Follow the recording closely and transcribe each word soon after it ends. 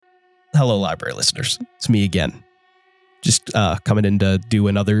Hello, library listeners. It's me again. Just coming in to do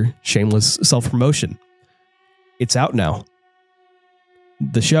another shameless self-promotion. It's out now.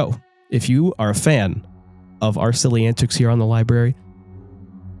 The show. If you are a fan of our silly antics here on the library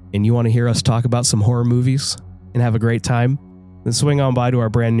and you want to hear us talk about some horror movies and have a great time, then swing on by to our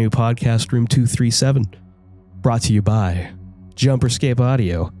brand new podcast, Room 237, brought to you by Jumperscape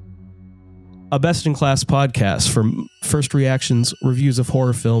Audio. A best-in-class podcast for first reactions, reviews of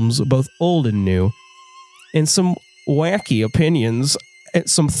horror films, both old and new, and some wacky opinions, and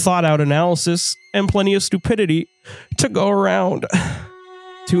some thought-out analysis, and plenty of stupidity to go around.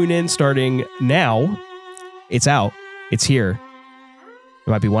 Tune in starting now. It's out. It's here. It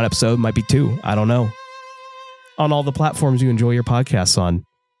might be one episode, might be two. I don't know. On all the platforms you enjoy your podcasts on.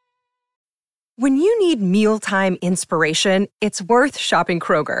 When you need mealtime inspiration, it's worth shopping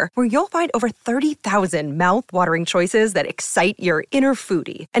Kroger, where you'll find over 30,000 mouth-watering choices that excite your inner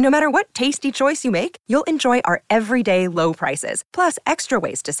foodie. And no matter what tasty choice you make, you'll enjoy our everyday low prices, plus extra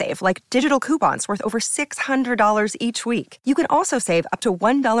ways to save, like digital coupons worth over $600 each week. You can also save up to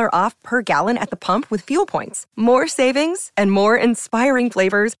 $1 off per gallon at the pump with fuel points. More savings and more inspiring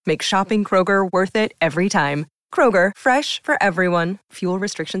flavors make shopping Kroger worth it every time. Kroger, fresh for everyone. Fuel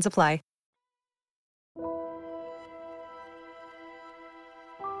restrictions apply.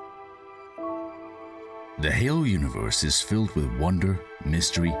 The Halo universe is filled with wonder,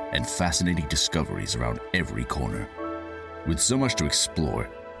 mystery, and fascinating discoveries around every corner. With so much to explore,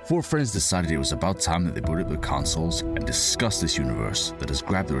 four friends decided it was about time that they booted up their consoles and discussed this universe that has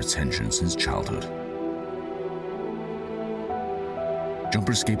grabbed their attention since childhood.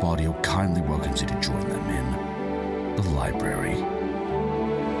 Jumperscape Audio kindly welcomes you to join them in the library.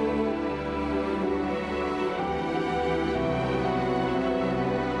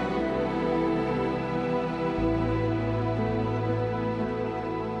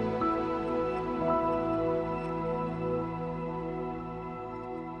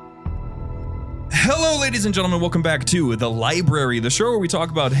 Hello, ladies and gentlemen. Welcome back to The Library, the show where we talk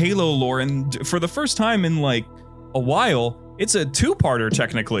about Halo lore. And for the first time in like a while, it's a two-parter,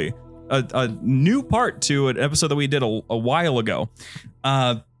 technically. A new part to an episode that we did a while ago.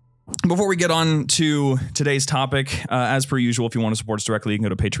 Before we get on to today's topic, as per usual, if you want to support us directly, you can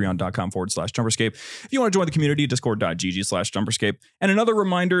go to patreon.com/Jumperscape. If you want to join the community, discord.gg/Jumperscape. And another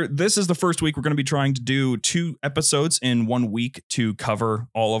reminder, this is the first week we're going to be trying to do 2 episodes in 1 week to cover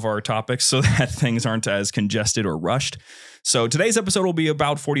all of our topics so that things aren't as congested or rushed. So today's episode will be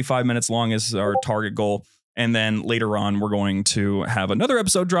about 45 minutes long as our target goal. And then later on, we're going to have another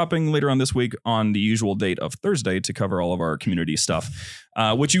episode dropping later on this week on the usual date of Thursday to cover all of our community stuff,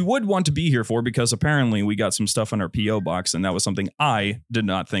 which you would want to be here for because apparently we got some stuff in our P.O. box, and that was something I did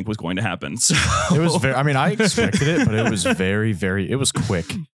not think was going to happen. So it was very, I mean, I expected it, but it was it was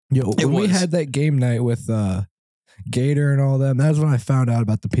quick. Yo, when we had that game night with Gator and all them, that's when I found out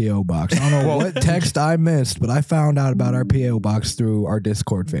about the P.O. box. I don't know what text I missed, but I found out about our P.O. box through our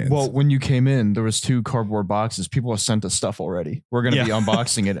Discord fans. Well, when you came in, there was 2 cardboard boxes. People have sent us stuff already. We're going to be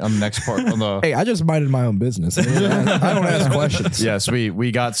unboxing it on the next part. On the Hey, I just minded my own business. I don't ask questions. Yes,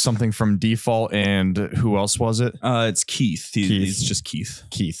 we got something from Default, and who else was it? It's Keith. He's just Keith.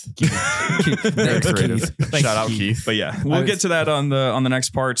 Keith. Very creative. Shout out Keith. But yeah, we'll get to that on the next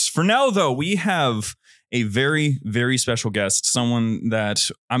parts. For now, though, we have a very, very special guest, someone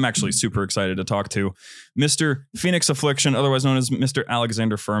that I'm actually super excited to talk to, Mr. PhoenixAffliction, otherwise known as Mr.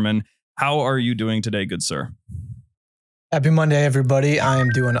 Alexander Furman. How are you doing today, good sir? Happy Monday, everybody. I am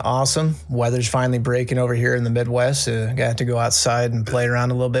doing awesome. Weather's finally breaking over here in the Midwest. Got to go outside and play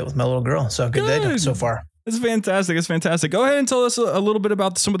around a little bit with my little girl. So good day so far. It's fantastic. It's fantastic. Go ahead and tell us a little bit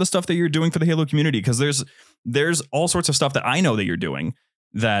about some of the stuff that you're doing for the Halo community, because there's all sorts of stuff that I know that you're doing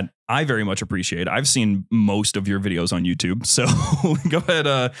that I very much appreciate. I've seen most of your videos on YouTube. So go ahead,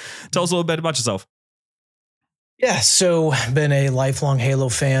 tell us a little bit about yourself. Yeah, so been a lifelong Halo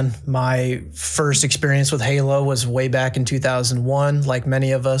fan. My first experience with Halo was way back in 2001. Like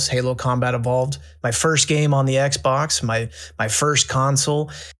many of us, Halo Combat Evolved. My first game on the Xbox, my first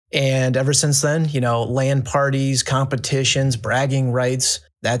console. And ever since then, LAN parties, competitions, bragging rights,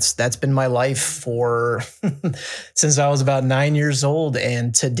 that's been my life for since I was about 9 years old.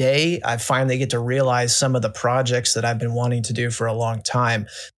 And today I finally get to realize some of the projects that I've been wanting to do for a long time.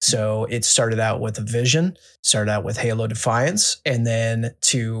 So it started out with a vision, started out with Halo Defiance, and then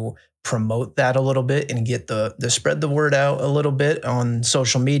to promote that a little bit and get the spread the word out a little bit on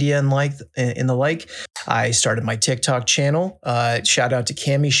social media and the like, I started my TikTok channel. Shout out to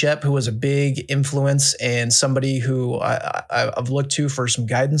Cammy Shep, who was a big influence and somebody who I've looked to for some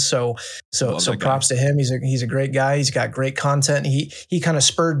guidance. So props to him. He's a great guy. He's got great content. He kind of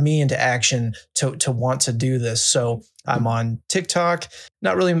spurred me into action to want to do this. So I'm on TikTok,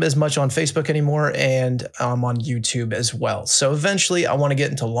 not really as much on Facebook anymore, and I'm on YouTube as well. So eventually I want to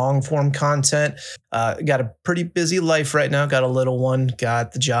get into long form content. Got a pretty busy life right now. Got a little one,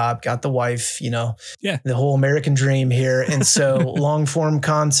 got the job, got the wife, the whole American dream here. And so long form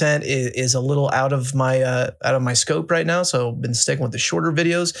content is a little out of my scope right now. So I've been sticking with the shorter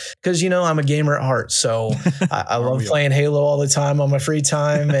videos because, I'm a gamer at heart. So I love playing Halo all the time on my free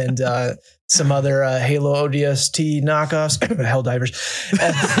time, and some other Halo ODST knockoffs, Helldivers.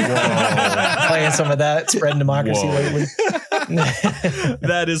 Playing some of that, spreading democracy lately.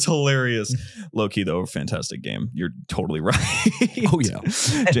 That is hilarious. Low key though, fantastic game. You're totally right. Oh yeah,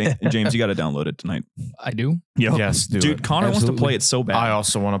 James, you got to download it tonight. I do. Yep. Yes, dude. Connor wants to play it so bad. I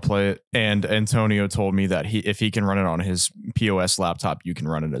also want to play it, and Antonio told me that if he can run it on his POS laptop, you can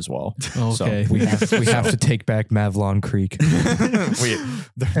run it as well. Okay, So, we have to take back Mavlon Creek.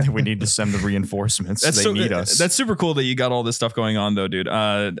 we need to send the reinforcements. They need us. That's super cool that you got all this stuff going on though, dude.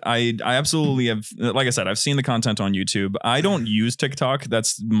 I absolutely have, like I said, I've seen the content on YouTube. I don't use TikTok.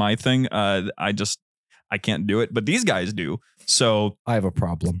 That's my thing. I can't do it, but these guys do. So I have a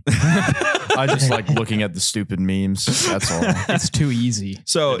problem. I just like looking at the stupid memes. That's all. It's too easy.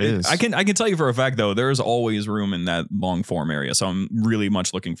 So It is. I can tell you for a fact though, there is always room in that long form area. So I'm really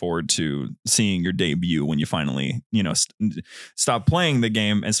much looking forward to seeing your debut when you finally, stop playing the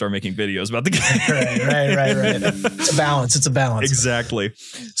game and start making videos about the game. Right. It's a balance. Exactly.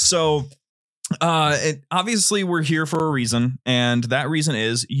 So obviously we're here for a reason, and that reason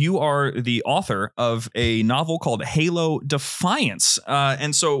is you are the author of a novel called Halo Defiance.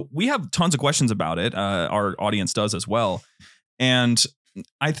 And so we have tons of questions about it. Our audience does as well. And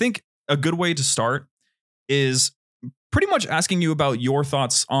I think a good way to start is pretty much asking you about your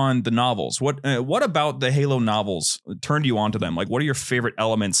thoughts on the novels. What about the Halo novels turned you onto them? Like, what are your favorite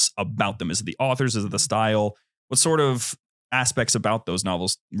elements about them? Is it the authors? Is it the style? What sort of aspects about those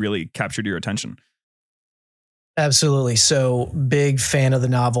novels really captured your attention? Absolutely. So big fan of the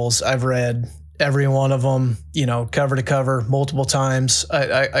novels. I've read every one of them, cover to cover multiple times.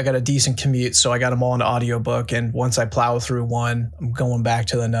 I got a decent commute, so I got them all in audiobook. And once I plow through one, I'm going back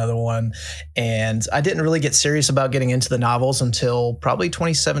to another one. And I didn't really get serious about getting into the novels until probably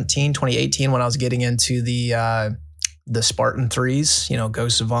 2017, 2018, when I was getting into the Spartan 3s,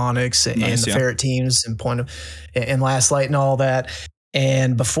 Ghosts of Onyx and the Ferret teams and Last Light and all that.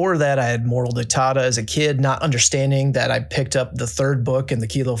 And before that, I had Mortal Dictata as a kid, not understanding that I picked up the third book in the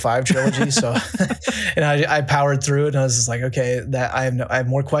Kilo 5 trilogy. So, and I powered through it, and I was just like, okay, that I have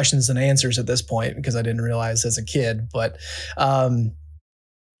more questions than answers at this point, because I didn't realize as a kid. But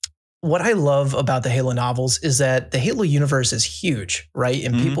what I love about the Halo novels is that the Halo universe is huge, right?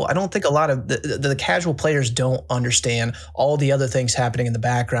 And people, I don't think a lot of the casual players don't understand all the other things happening in the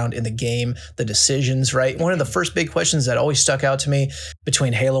background in the game, the decisions, right? One of the first big questions that always stuck out to me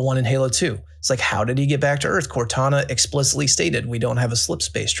between Halo 1 and Halo 2, it's like, how did he get back to Earth? Cortana explicitly stated, we don't have a slip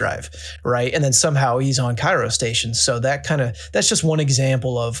space drive, right? And then somehow he's on Cairo Station. So that's just one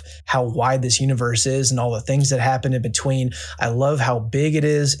example of how wide this universe is and all the things that happen in between. I love how big it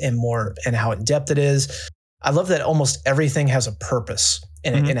is and how in depth it is. I love that almost everything has a purpose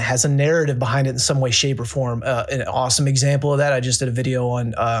and it has a narrative behind it in some way, shape, or form. An awesome example of that, I just did a video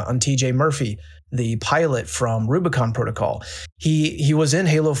on TJ Murphy, the pilot from Rubicon Protocol. He was in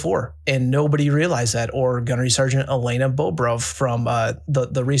Halo 4 and nobody realized that, or Gunnery Sergeant Elena Bobrov from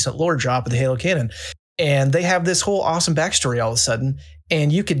the recent lore drop of the Halo canon. And they have this whole awesome backstory all of a sudden.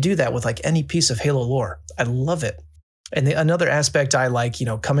 And you could do that with like any piece of Halo lore. I love it. And another aspect I like,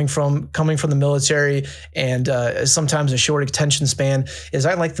 coming from the military and sometimes a short attention span, is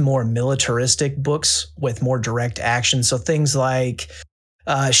I like the more militaristic books with more direct action. So things like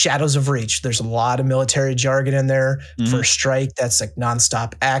Shadows of Reach. There's a lot of military jargon in there. First Strike, that's like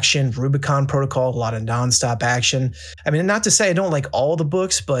nonstop action. Rubicon Protocol, a lot of nonstop action. I mean, not to say I don't like all the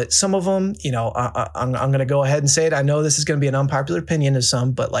books, but some of them, I'm going to go ahead and say it. I know this is going to be an unpopular opinion to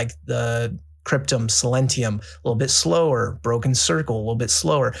some, but like the Cryptum, Silentium, a little bit slower. Broken Circle, a little bit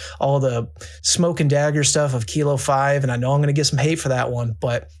slower. All the smoke and dagger stuff of Kilo 5, and I know I'm going to get some hate for that one,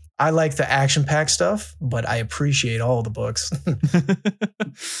 but I like the action-packed stuff, but I appreciate all the books.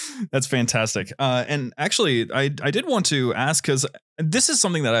 That's fantastic. And actually, I did want to ask, because this is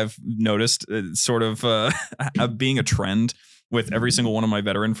something that I've noticed sort of being a trend with every single one of my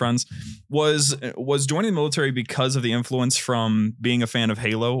veteran friends, was joining the military because of the influence from being a fan of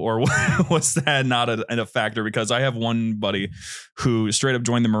Halo, or was that not a factor? Because I have one buddy who straight up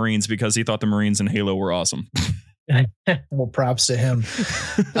joined the Marines because he thought the Marines in Halo were awesome. Well, props to him.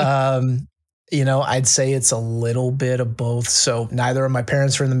 I'd say it's a little bit of both. So neither of my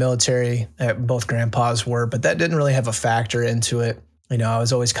parents were in the military. Both grandpas were, but that didn't really have a factor into it. I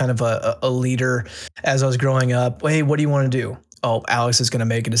was always kind of a leader as I was growing up. Hey, what do you want to do? Oh, Alex is going to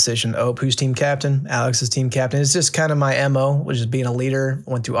make a decision. Oh, who's team captain? Alex is team captain. It's just kind of my MO, which is being a leader.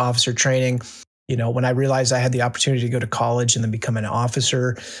 Went through officer training. When I realized I had the opportunity to go to college and then become an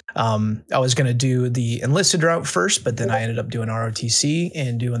officer, I was going to do the enlisted route first, but then I ended up doing ROTC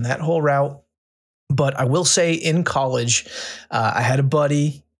and doing that whole route. But I will say in college, I had a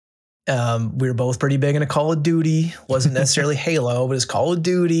buddy. We were both pretty big into Call of Duty. Wasn't necessarily Halo, but it's Call of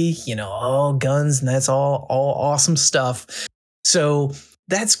Duty, all guns, and that's all awesome stuff. So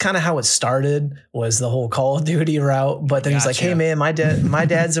that's kind of how it started, was the whole Call of Duty route. But then he's like, hey man, my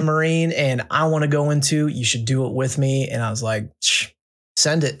dad's a Marine and I want to go into, you should do it with me. And I was like,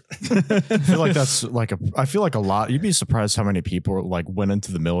 send it. I feel like that's I feel like a lot, you'd be surprised how many people like went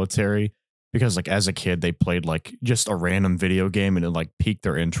into the military because like as a kid they played like just a random video game and it like piqued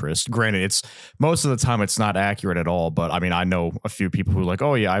their interest. Granted, it's most of the time it's not accurate at all, but I mean I know a few people who like,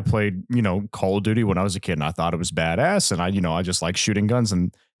 oh yeah, I played Call of Duty when I was a kid and I thought it was badass and I just like shooting guns,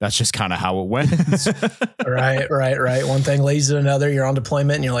 and that's just kind of how it went. Right. One thing leads to another. You're on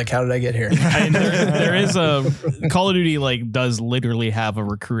deployment and you're like, how did I get here? And there is a Call of Duty like does literally have a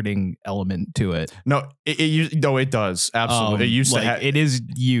recruiting element to it. No, it does. Absolutely. It used to it is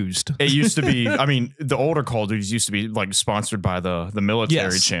used. It used to be, I mean, the older Call of Duties used to be like sponsored by the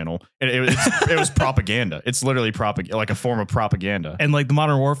military channel. And it was propaganda. It's literally like a form of propaganda. And like the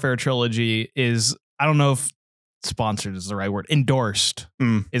Modern Warfare trilogy is, I don't know if sponsored is the right word. Endorsed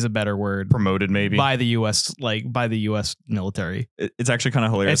is a better word. Promoted maybe by the U.S. by the U.S. military. It's actually kind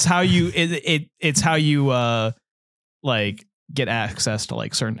of hilarious. It's how you it's how you like get access to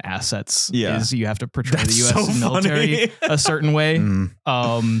like certain assets. Yeah, is you have to portray the U.S. military a certain way.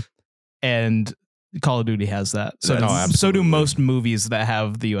 And Call of Duty has that. So do most movies that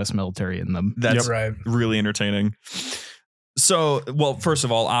have the U.S. military in them. That's really entertaining. So, well, first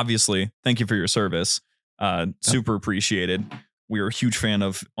of all, obviously, thank you for your service. Super appreciated. We are a huge fan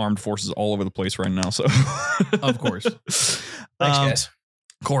of armed forces all over the place right now. So, of course, thanks, guys.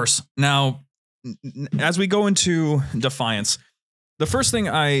 Of course. Now, as we go into Defiance, the first thing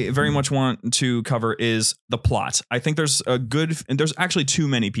I very much want to cover is the plot. I think there's actually too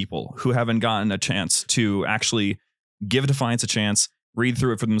many people who haven't gotten a chance to actually give Defiance a chance, read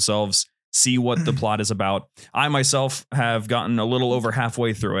through it for themselves, see what the plot is about. I myself have gotten a little over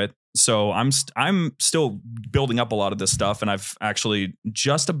halfway through it. So I'm still building up a lot of this stuff, and I've actually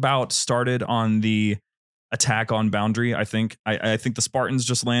just about started on the attack on Boundary. I think the Spartans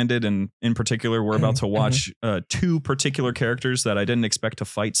just landed, and in particular, we're about to watch two particular characters that I didn't expect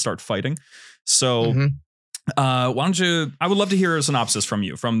to start fighting. So why don't you? I would love to hear a synopsis from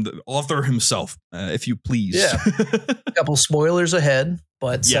you, from the author himself, if you please. Yeah, a couple spoilers ahead,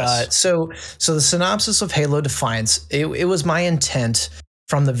 but yes. So the synopsis of Halo Defiance. It was my intent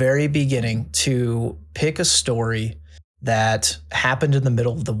from the very beginning to pick a story that happened in the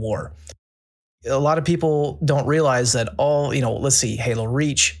middle of the war. A lot of people don't realize that let's see, Halo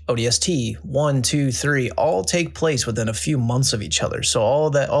Reach, ODST, 1, 2, 3, all take place within a few months of each other. So all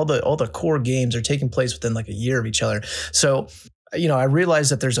the core games are taking place within like a year of each other. So, I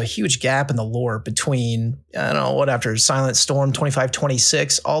realized that there's a huge gap in the lore between, after Silent Storm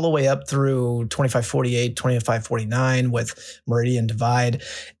 2526 all the way up through 2548, 2549 with Meridian Divide.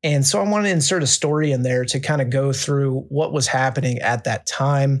 And so I wanted to insert a story in there to kind of go through what was happening at that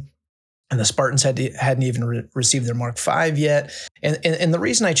time. And the Spartans hadn't even received their Mark V yet. And the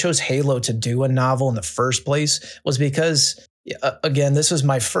reason I chose Halo to do a novel in the first place was because, again, this was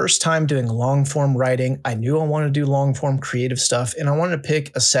my first time doing long form writing. I knew I wanted to do long form creative stuff, and I wanted to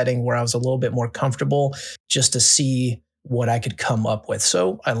pick a setting where I was a little bit more comfortable just to see what I could come up with.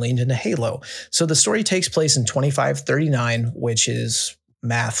 So I leaned into Halo. So the story takes place in 2539, which is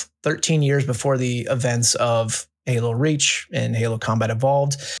math, 13 years before the events of Halo Reach and Halo Combat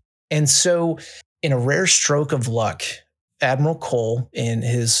Evolved. And so in a rare stroke of luck, Admiral Cole in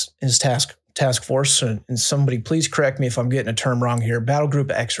his task force, and somebody please correct me if I'm getting a term wrong here, Battle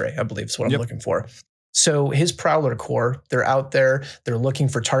Group X-Ray, I believe is what I'm looking for. So his Prowler Corps, they're out there, they're looking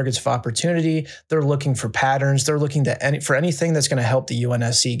for targets of opportunity, they're looking for patterns, they're looking for anything that's going to help the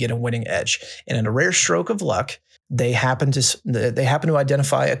UNSC get a winning edge. And in a rare stroke of luck, they happen to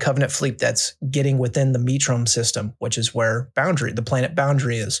identify a Covenant fleet that's getting within the Metrum system, which is where the planet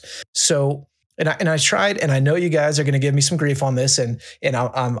Boundary is. So, and I tried, and I know you guys are going to give me some grief on this, and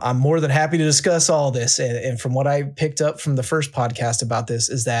I'm more than happy to discuss all this. And from what I picked up from the first podcast about this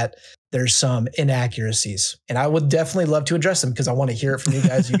is that there's some inaccuracies, and I would definitely love to address them because I want to hear it from you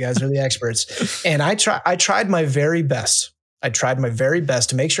guys. You guys are the experts, and I tried my very best. I tried my very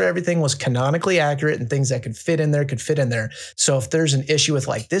best to make sure everything was canonically accurate and things that could fit in there. So if there's an issue with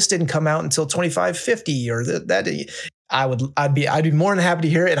like this didn't come out until 2550 or that, I'd be more than happy to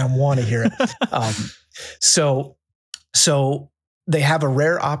hear it, and I want to hear it. So they have a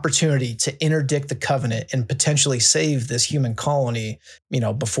rare opportunity to interdict the Covenant and potentially save this human colony,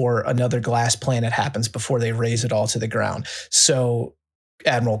 before another glass planet happens, before they raise it all to the ground. So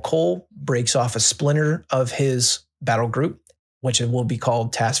Admiral Cole breaks off a splinter of his battle group, which will be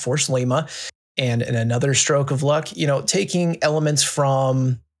called Task Force Lima. And in another stroke of luck, taking elements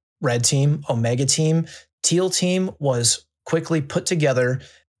from Red Team, Omega Team, Teal Team was quickly put together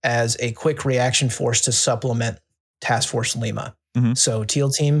as a quick reaction force to supplement Task Force Lima. Mm-hmm. So Teal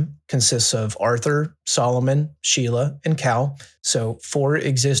Team consists of Arthur, Solomon, Sheila, and Cal. So 4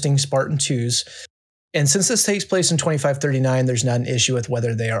 existing Spartan 2s. And since this takes place in 2539, there's not an issue with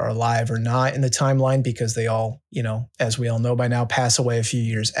whether they are alive or not in the timeline because they all, as we all know by now, pass away a few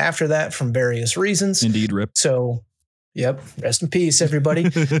years after that from various reasons. Indeed, Rip. So, yep, rest in peace, everybody.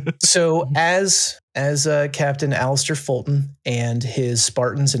 So as Captain Alistair Fulton and his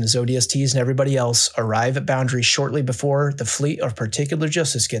Spartans and his ODSTs and everybody else arrive at Boundary shortly before the fleet of Particular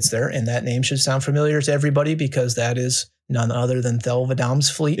Justice gets there, and that name should sound familiar to everybody because that is none other than Thel Vadam's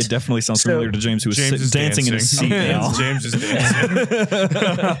fleet. It definitely sounds familiar to James, who is dancing in his seat now. James is dancing.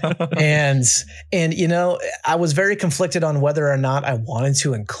 and I was very conflicted on whether or not I wanted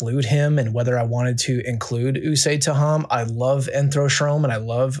to include him and whether I wanted to include Usei Taham. I love Enthroshrom and I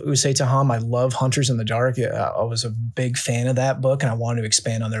love Usei Taham. I love Hunters in the Dark. I was a big fan of that book, and I wanted to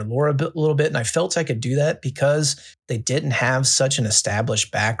expand on their lore a little bit. And I felt I could do that because they didn't have such an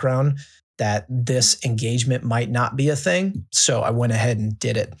established background that this engagement might not be a thing. So I went ahead and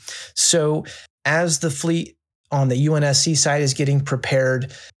did it. So as the fleet on the UNSC side is getting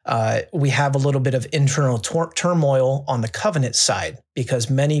prepared, we have a little bit of internal turmoil on the Covenant side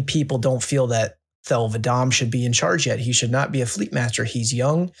because many people don't feel that Thel Vadam should be in charge yet. He should not be a fleet master. He's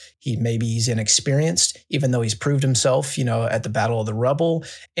young. He's inexperienced, even though he's proved himself, at the Battle of the Rubble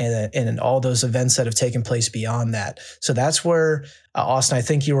and in all those events that have taken place beyond that. So that's where, Austin, I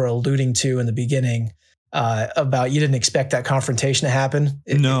think you were alluding to in the beginning about you didn't expect that confrontation to happen.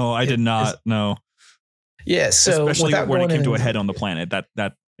 I did not. No. Yeah. So especially when it came to a head on the planet, that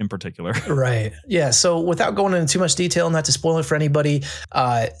in particular. Right. Yeah. So without going into too much detail, not to spoil it for anybody,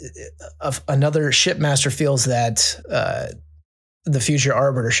 another shipmaster feels that the future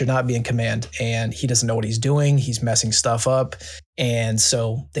arbiter should not be in command, and he doesn't know what he's doing. He's messing stuff up. And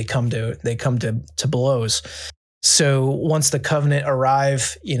so they come to blows. So once the Covenant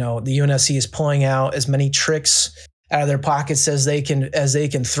arrive, the UNSC is pulling out as many tricks out of their pockets as they can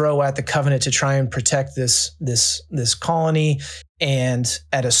throw at the Covenant to try and protect this colony. And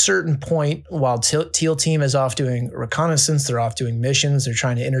at a certain point, while Teal Team is off doing reconnaissance, they're off doing missions, they're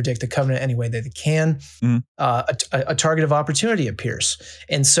trying to interdict the Covenant any way that they can, a target of opportunity appears.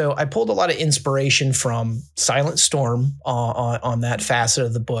 And so I pulled a lot of inspiration from Silent Storm on that facet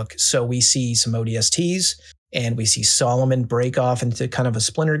of the book. So we see some ODSTs, and we see Solomon break off into kind of a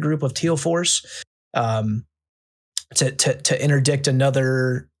splinter group of Teal Force to interdict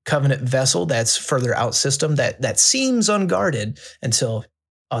another Covenant vessel that's further out system that seems unguarded until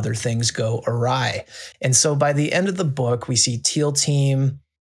other things go awry. And so by the end of the book, we see Teal Team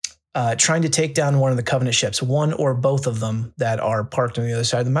trying to take down one of the Covenant ships, one or both of them that are parked on the other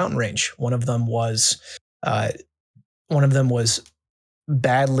side of the mountain range. One of them was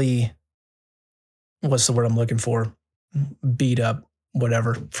badly, what's the word I'm looking for? Beat up.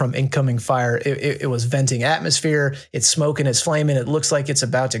 Whatever, from incoming fire. It was venting atmosphere. It's smoking, it's flaming. It looks like it's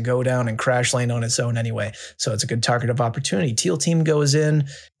about to go down and crash land on its own anyway. So it's a good target of opportunity. Teal Team goes in.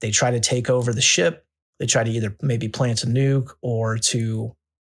 They try to take over the ship. They try to either maybe plant a nuke or to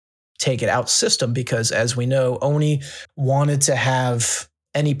take it out system because, as we know, Oni wanted to have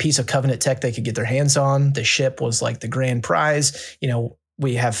any piece of Covenant tech they could get their hands on. The ship was like the grand prize.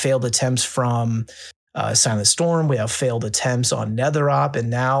 We have failed attempts from Silent Storm. We have failed attempts on Netherop, and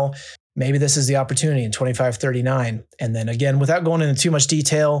now maybe this is the opportunity in 2539. And then again, without going into too much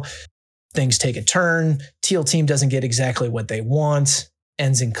detail, things take a turn. Teal Team doesn't get exactly what they want,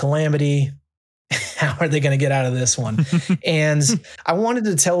 ends in calamity, How are they going to get out of this one? And I wanted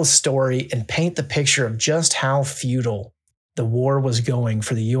to tell a story and paint the picture of just how futile the war was going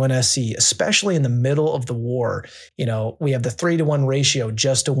for the UNSC, especially in the middle of the war. You know, we have the 3-to-1 ratio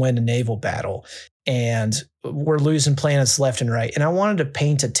just to win a naval battle, and we're losing planets left and right. And I wanted to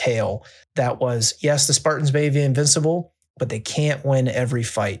paint a tale that was, yes, the Spartans may be invincible, but they can't win every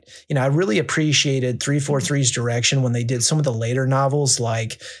fight. You know, I really appreciated 343's direction when they did some of the later novels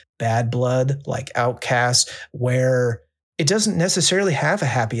like Bad Blood, like Outcast, where it doesn't necessarily have a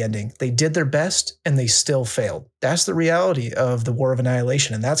happy ending. They did their best and they still failed. That's the reality of the War of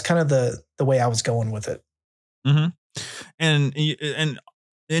Annihilation. And that's kind of the way I was going with it. Mm-hmm. And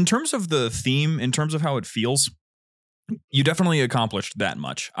in terms of the theme, in terms of how it feels, you definitely accomplished that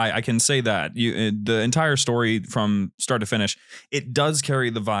much. I can say that the entire story from start to finish, it does carry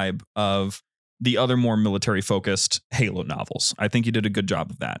the vibe of the other more military focused Halo novels. I think you did a good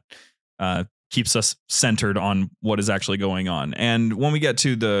job of that. Keeps us centered on what is actually going on. And when we get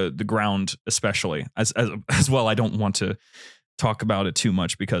to the ground, especially as well, I don't want to talk about it too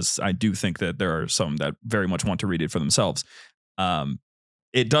much because I do think that there are some that very much want to read it for themselves.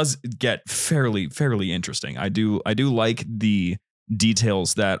 It does get fairly interesting. I do like the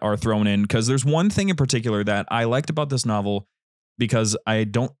details that are thrown in, because there's one thing in particular that I liked about this novel, because I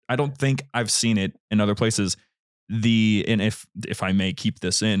don't think I've seen it in other places. And if I may keep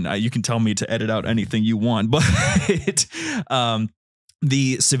this in, you can tell me to edit out anything you want, but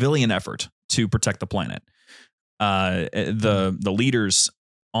the civilian effort to protect the planet, the leaders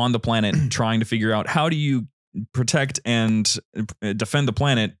on the planet trying to figure out how do you protect and defend the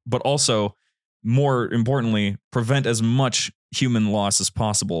planet, but also, more importantly, prevent as much human loss as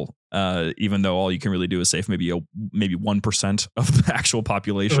possible. Even though all you can really do is save maybe 1% of the actual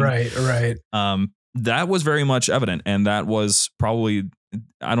population. Right. That was very much evident, and that was probably,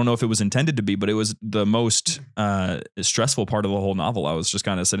 I don't know if it was intended to be, but it was the most stressful part of the whole novel. I was just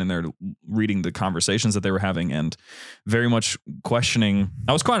kind of sitting there reading the conversations that they were having, and very much questioning.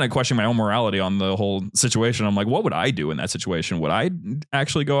 I was kind of questioning my own morality on the whole situation. I'm like, what would I do in that situation? Would I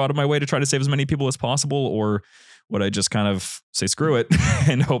actually go out of my way to try to save as many people as possible, or would I just kind of say screw it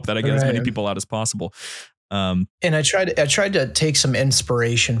and hope that I get as many people out as possible? And I tried to take some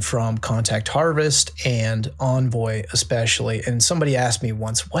inspiration from Contact Harvest and Envoy, especially. And somebody asked me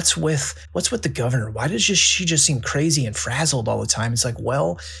once, what's with the governor? Why does she just seem crazy and frazzled all the time? It's like,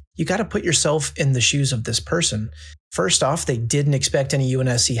 well, you got to put yourself in the shoes of this person. First off, they didn't expect any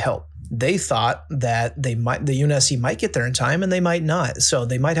UNSC help. They thought that the UNSC might get there in time, and they might not. So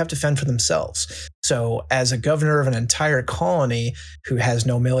they might have to fend for themselves. So as a governor of an entire colony who has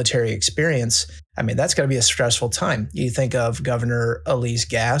no military experience, I mean, that's got to be a stressful time. You think of Governor Elise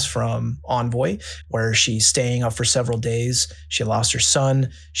Gass from Envoy, where she's staying up for several days. She lost her son.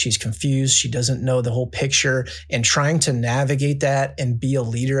 She's confused. She doesn't know the whole picture, and trying to navigate that and be a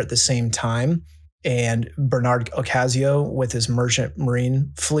leader at the same time. And Bernard Ocasio with his merchant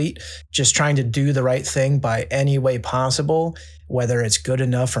marine fleet, just trying to do the right thing by any way possible, whether it's good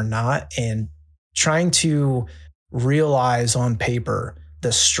enough or not, and trying to realize on paper the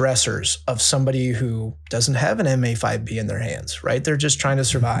stressors of somebody who doesn't have an MA5B in their hands, right? They're just trying to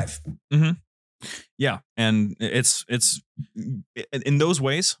survive. Mm-hmm. Yeah. And it's in those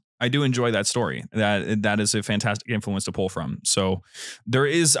ways, I do enjoy that story. That is a fantastic influence to pull from. So there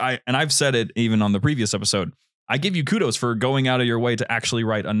is, and I've said it even on the previous episode, I give you kudos for going out of your way to actually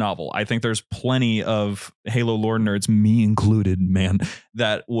write a novel. I think there's plenty of Halo lore nerds, me included, man,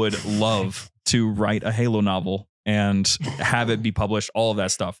 that would love to write a Halo novel and have it be published, all of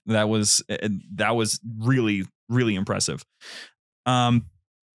that stuff. That was really, really impressive.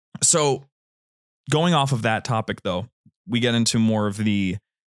 So going off of that topic, though, we get into more of the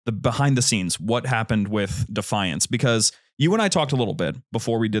behind the scenes, what happened with Defiance, because you and I talked a little bit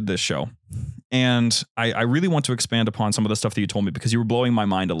before we did this show, and I really want to expand upon some of the stuff that you told me, because you were blowing my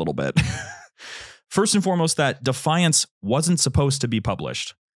mind a little bit. First and foremost, that Defiance wasn't supposed to be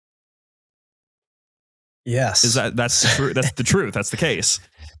published. Yes. That's true? That's the truth. That's the case.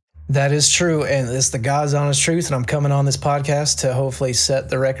 That is true, and it's the God's honest truth, and I'm coming on this podcast to hopefully set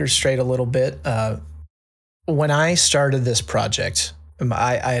the record straight a little bit. When I started this project,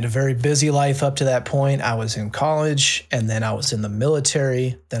 I had a very busy life up to that point. I was in college, and then I was in the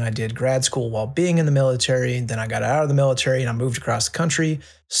military. Then I did grad school while being in the military. Then I got out of the military, and I moved across the country,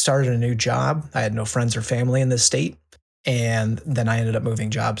 started a new job. I had no friends or family in this state. And then I ended up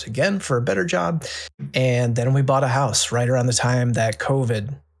moving jobs again for a better job. And then we bought a house right around the time that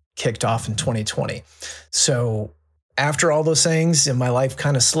COVID kicked off in 2020. So after all those things, and my life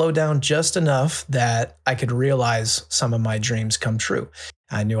kind of slowed down just enough that I could realize some of my dreams come true.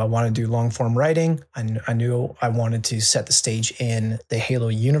 I knew I wanted to do long form writing. I knew I wanted to set the stage in the Halo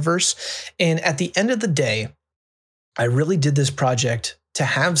universe. And at the end of the day, I really did this project to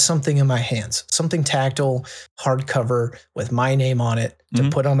have something in my hands, something tactile, hardcover with my name on it to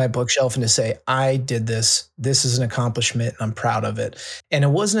put on my bookshelf and to say, I did this. This is an accomplishment. And I'm proud of it. And it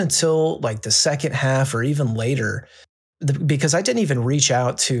wasn't until like the second half or even later, because I didn't even reach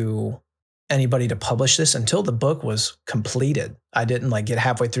out to anybody to publish this until the book was completed. I didn't like get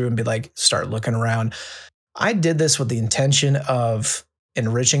halfway through and be like, start looking around. I did this with the intention of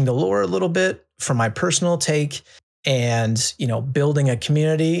enriching the lore a little bit for my personal take and, building a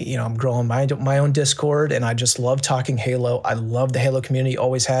community. I'm growing my own Discord, and I just love talking Halo. I love the Halo community,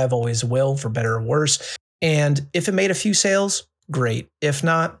 always have, always will, for better or worse. And if it made a few sales, great. If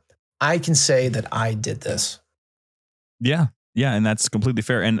not, I can say that I did this. Yeah. Yeah, and that's completely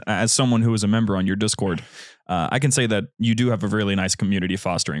fair. And as someone who is a member on your Discord, I can say that you do have a really nice community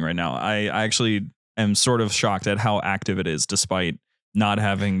fostering right now. I actually am sort of shocked at how active it is, despite not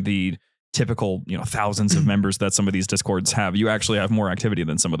having the typical, thousands of members that some of these Discords have. You actually have more activity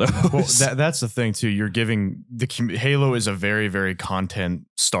than some of those. Well, that's the thing too. You're giving Halo is a very, very content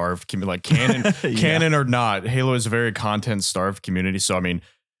starved community. Like canon or not, Halo is a very content starved community. So I mean,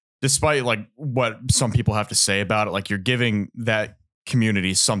 despite like what some people have to say about it, like you're giving that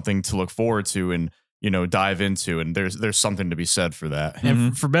community something to look forward to and, dive into. And there's something to be said for that.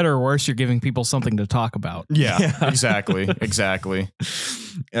 And for better or worse, you're giving people something to talk about. Yeah. Exactly.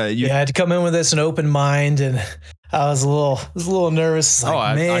 You had to come in with this an open mind, and I was a little nervous.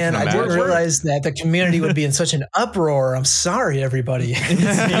 I didn't realize that the community would be in such an uproar. I'm sorry, everybody.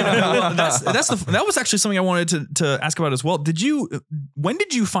 That was actually something I wanted to ask about as well. When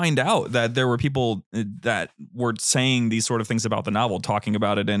did you find out that there were people that were saying these sort of things about the novel, talking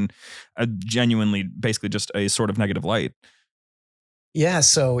about it in a genuinely, basically just a sort of negative light? Yeah,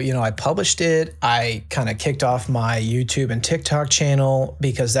 so, I published it. I kind of kicked off my YouTube and TikTok channel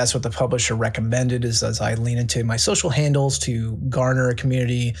because that's what the publisher recommended, is as I lean into my social handles to garner a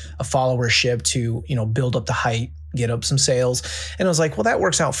community, a followership, to, build up the hype, get up some sales. And I was like, well, that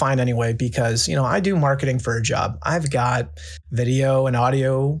works out fine anyway, because, I do marketing for a job. I've got video and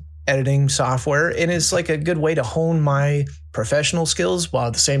audio editing software, and it's like a good way to hone my professional skills while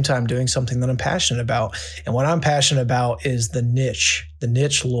at the same time doing something that I'm passionate about. And what I'm passionate about is the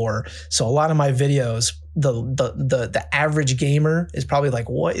niche lore. So a lot of my videos, the average gamer is probably like,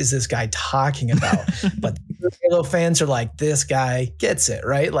 what is this guy talking about? But the Halo fans are like, this guy gets it,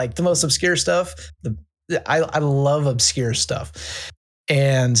 right? Like the most obscure stuff. I love obscure stuff.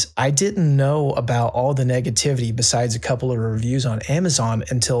 And I didn't know about all the negativity besides a couple of reviews on Amazon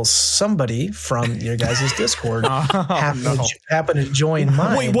until somebody from your guys' Discord happened to join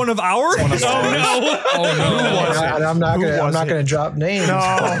mine. Wait, one of ours? I'm not gonna drop names.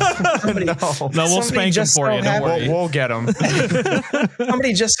 No, we'll spank him for you. Don't worry. We'll get him.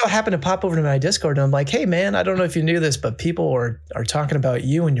 Somebody just so happened to pop over to my Discord, and I'm like, hey man, I don't know if you knew this, but people are talking about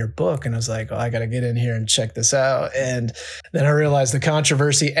you and your book. And I was like, I gotta get in here and check this out. And then I realized the controversy.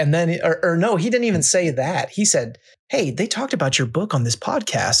 And then, or no, he didn't even say that. He said, hey, they talked about your book on this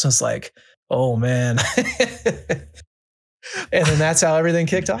podcast. I was like, oh man. And then that's how everything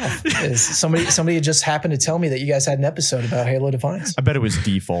kicked off. Is somebody just happened to tell me that you guys had an episode about Halo Defiance. I bet it was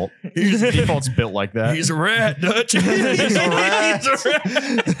default. Default's built like that. He's a rat, Dutch. He's a rat.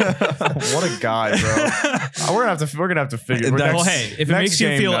 What a guy, bro. We're gonna have to figure. Well, hey, if it makes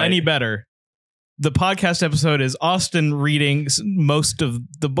you feel any better, the podcast episode is Austin reading most of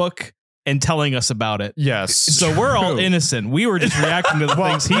the book and telling us about it. Yes. So we're all innocent. We were just reacting to the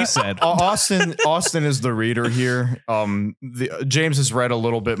things he said. Austin is the reader here. James has read a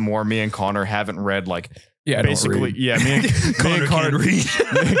little bit more. Me and Connor haven't read basically. Yeah, me and Connor can't read.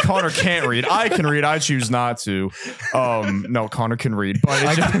 Me and Connor can't read. I can read. I choose not to. No, Connor can read. But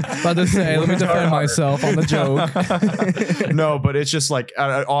about to say, let me defend myself on the joke. No, but it's just like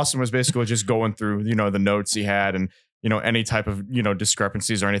Austin was basically just going through, the notes he had and. Any type of,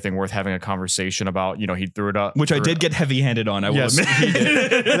 discrepancies or anything worth having a conversation about, he threw it up. Which I did get heavy-handed on, I will admit. He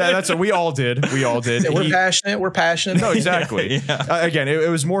did. That's what we all did. We're passionate. No, exactly. Yeah. Again, it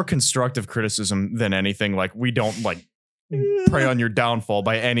was more constructive criticism than anything. Like, we don't, prey on your downfall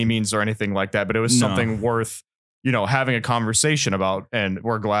by any means or anything like that. But it was something worth having a conversation about, and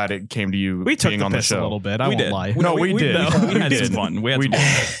we're glad it came to you. We took being the on the piss show a little bit. I won't lie. No, we did. We had some fun. We had some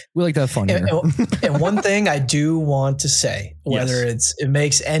fun. We like to have fun here. And one thing I do want to say, whether it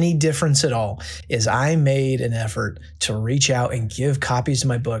makes any difference at all, is I made an effort to reach out and give copies of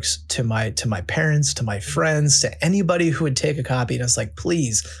my books to my parents, to my friends, to anybody who would take a copy. And I was like,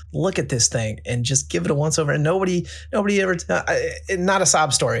 please look at this thing and just give it a once over. And nobody ever, not a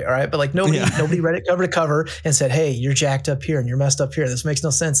sob story, all right, but like nobody read it cover to cover and said, hey, you're jacked up here and you're messed up here. This makes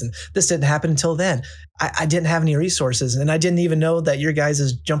no sense. And this didn't happen until then. I didn't have any resources, and I didn't even know that your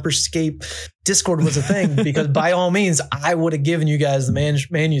guys' Jumperscape Discord was a thing, because by all means, I would have given you guys the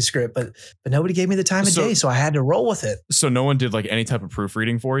manuscript, but nobody gave me the time of day, so I had to roll with it. So no one did like any type of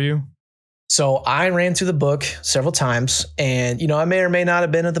proofreading for you? So I ran through the book several times, and I may or may not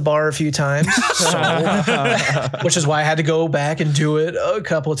have been at the bar a few times, which is why I had to go back and do it a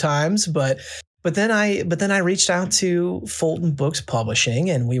couple of times. But then I reached out to Fulton Books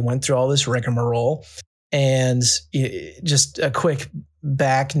Publishing, and we went through all this rigmarole. And just a quick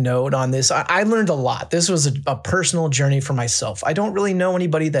back note on this, I learned a lot. This was a personal journey for myself. I don't really know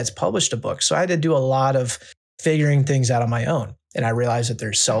anybody that's published a book, so I had to do a lot of figuring things out on my own. And I realized that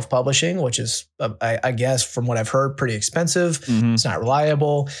there's self-publishing, which is, I guess, from what I've heard, pretty expensive. Mm-hmm. It's not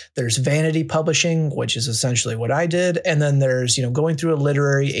reliable. There's vanity publishing, which is essentially what I did. And then there's, going through a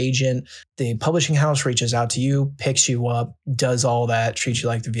literary agent. The publishing house reaches out to you, picks you up, does all that, treats you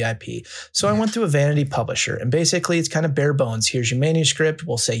like the VIP. So I went through a vanity publisher, and basically it's kind of bare bones. Here's your manuscript.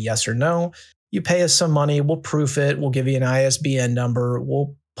 We'll say yes or no. You pay us some money. We'll proof it. We'll give you an ISBN number.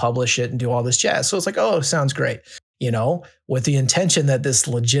 We'll publish it and do all this jazz. So it's like, oh, sounds great. With the intention that this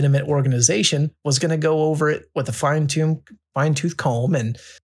legitimate organization was going to go over it with a fine-tooth comb and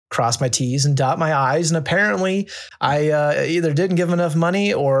cross my T's and dot my I's. And apparently I either didn't give enough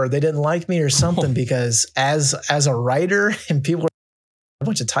money or they didn't like me or something, because as a writer and people are a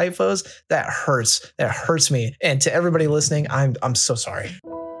bunch of typos, that hurts me. And to everybody listening, I'm so sorry.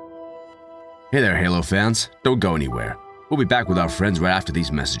 Hey there, Halo fans. Don't go anywhere. We'll be back with our friends right after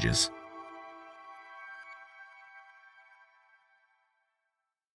these messages.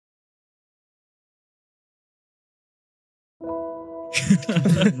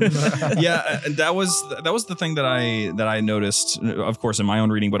 Yeah, that was the thing that I noticed, of course, in my own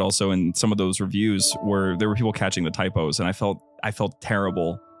reading, but also in some of those reviews where there were people catching the typos, and I felt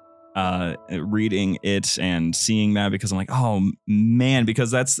terrible reading it and seeing that, because I'm like, oh man,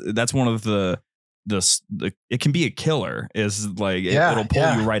 because that's one of the it can be a killer, is like it'll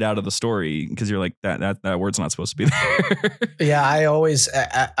pull you right out of the story, because you're like, that word's not supposed to be there. Yeah,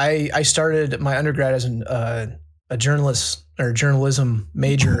 I started my undergrad as a journalist or journalism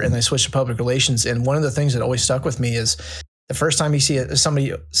major, and I switched to public relations. And one of the things that always stuck with me is the first time you see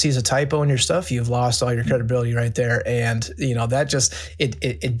somebody sees a typo in your stuff, you've lost all your credibility right there. And that just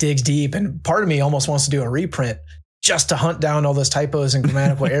it digs deep. And part of me almost wants to do a reprint just to hunt down all those typos and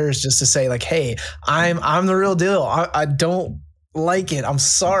grammatical errors, just to say like, hey, I'm the real deal. I don't like it. I'm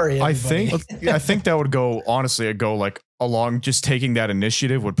sorry, everybody. I think that would go, honestly, it'd go like along, just taking that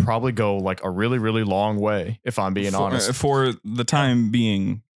initiative would probably go like a really, really long way, if I'm being honest. For the time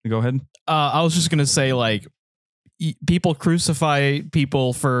being. Go ahead. I was just going to say, like, people crucify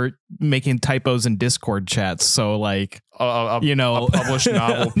people for making typos in Discord chats. So like, a published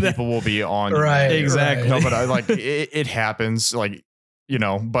novel, people will be on. Right. Exactly. No, but I like it happens, like,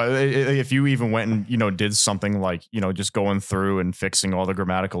 but if you even went and, did something like, just going through and fixing all the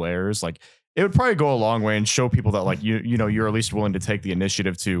grammatical errors, like, it would probably go a long way and show people that, like, you're at least willing to take the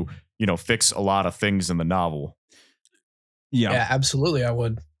initiative to, fix a lot of things in the novel. Yeah, absolutely. I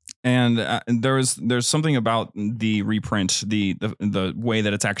would. And there's something about the reprint, the way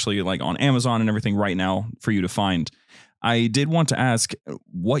that it's actually like on Amazon and everything right now for you to find. I did want to ask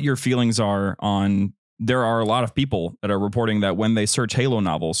what your feelings are on. There are a lot of people that are reporting that when they search Halo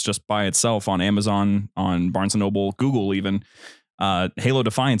novels just by itself on Amazon, on Barnes & Noble, Google even, Halo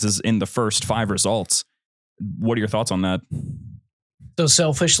Defiance is in the first 5 results. What are your thoughts on that? So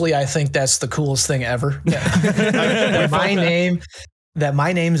selfishly, I think that's the coolest thing ever.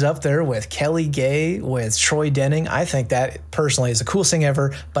 My name's up there with Kelly Gay, with Troy Denning. I think that personally is the coolest thing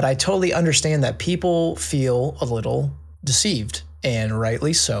ever, but I totally understand that people feel a little deceived, and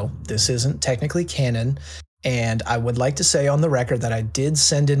rightly so. This isn't technically canon. And I would like to say on the record that I did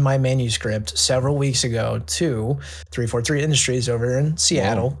send in my manuscript several weeks ago to 343 Industries over in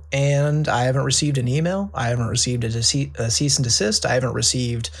Seattle, and I haven't received an email. I haven't received a cease and desist. I haven't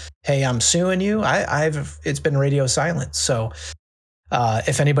received, hey, I'm suing you. It's been radio silent. So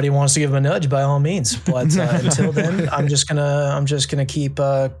if anybody wants to give him a nudge, by all means. But until then, I'm just gonna keep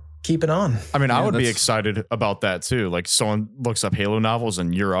keep it on. I mean, I would be excited about that too. Like someone looks up Halo novels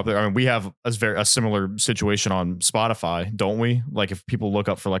and you're up there. I mean, we have a similar situation on Spotify, don't we? Like if people look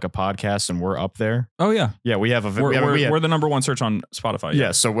up for like a podcast and we're up there. Oh yeah. Yeah, we have we're the number one search on Spotify.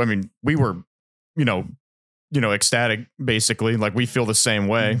 Yeah. So I mean, we were, ecstatic basically. Like we feel the same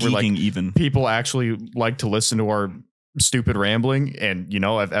way. Geeking we're like even. People actually like to listen to our stupid rambling, and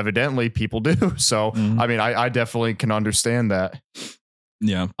evidently people do. So I mean, I definitely can understand that.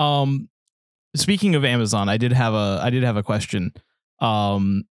 Yeah. Speaking of Amazon, I did have a question.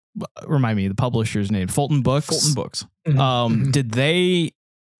 Remind me the publisher's name. Fulton Books. Fulton Books. Mm-hmm.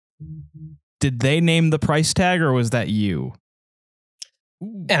 Did they name the price tag, or was that you?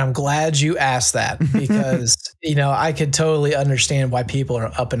 And I'm glad you asked that because, I could totally understand why people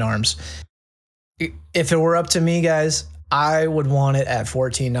are up in arms. If it were up to me, guys, I would want it at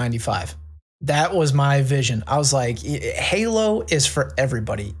 $14.95. That was my vision. I was like, Halo is for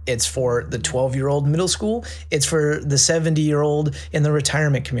everybody. It's for the 12-year-old middle school. It's for the 70-year-old in the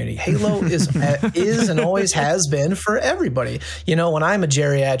retirement community. Halo is and always has been for everybody. When I'm a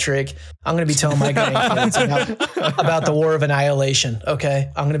geriatric, I'm going to be telling my grandkids about the War of Annihilation.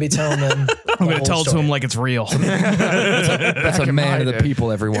 Okay, I'm going to be telling them. I'm going to tell it to them like it's real. That's a man of the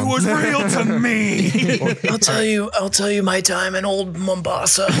people, everyone. It was real to me. I'll tell you my time in old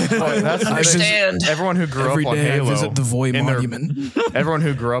Mombasa. Understand. Everyone who grew Every up on day Halo, I visit the Void in their- Monument. everyone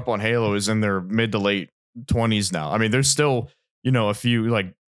who grew up on Halo is in their mid to late 20s now. I mean, there's still, a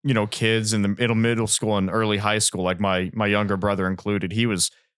few kids in the middle school and early high school, like my younger brother included. He was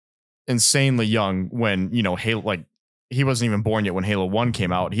insanely young when, Halo, like he wasn't even born yet when Halo 1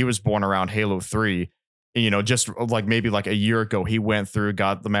 came out. He was born around Halo 3. And, just like maybe like a year ago, he went through,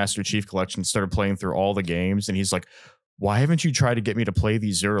 got the Master Chief Collection, started playing through all the games. And he's like, why haven't you tried to get me to play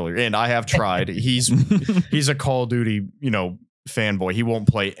these earlier? And I have tried. He's a Call of Duty, fanboy. He won't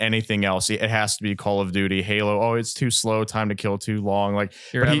play anything else. It has to be Call of Duty, Halo. Oh, it's too slow. Time to kill too long. Like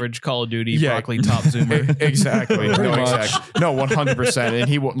your average Call of Duty broccoli top zoomer. Exactly. No, 100%. And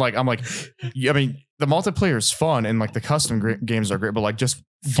he like, I'm like, I mean, the multiplayer is fun and like the custom games are great, but like just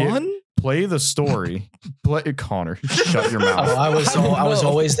Fun? Play the story. Connor, shut your mouth. I was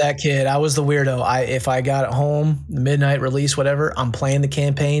always that kid. I was the weirdo. If I got home, midnight release, whatever, I'm playing the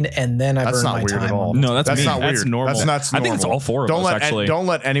campaign and then I burn my time. At all. No, that's me. not weird. That's normal. That's not normal. I think it's all four of us, actually. Don't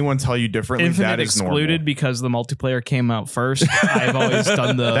let anyone tell you differently. Infinite that is excluded normal. because the multiplayer came out first. I've always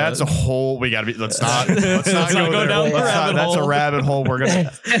done the. That's a whole. We got to be. Let's not go down the rabbit That's hole. a rabbit hole. We're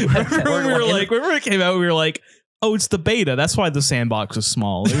gonna. Remember it came out, we were like, oh, it's the beta. That's why the sandbox is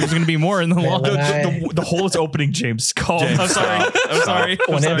small. There's going to be more in the long. The hole is opening. James, call. I'm sorry.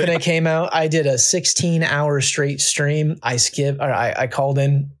 When Infinite came out, I did a 16-hour straight stream. I called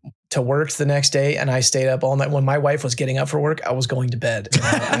in to work the next day and I stayed up all night. When my wife was getting up for work, I was going to bed.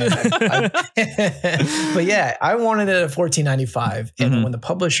 But yeah, I wanted it at $14.95. And when the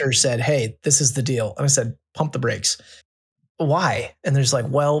publisher said, hey, this is the deal, and I said, pump the brakes. Why? And there's like,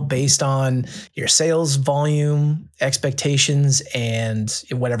 well, based on your sales volume, expectations, and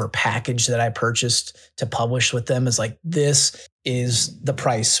whatever package that I purchased to publish with them is like, this is the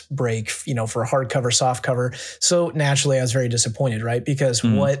price break, for a hardcover, softcover. So naturally I was very disappointed, right? Because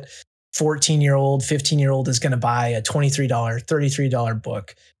what 14-year-old, 15-year-old is going to buy a $23, $33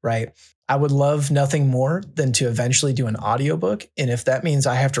 book, right? I would love nothing more than to eventually do an audiobook. And if that means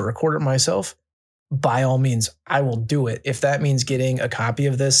I have to record it myself, by all means, I will do it. If that means getting a copy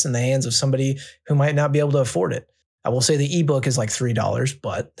of this in the hands of somebody who might not be able to afford it. I will say the ebook is like $3,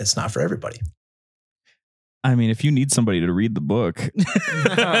 but that's not for everybody. I mean, if you need somebody to read the book, Your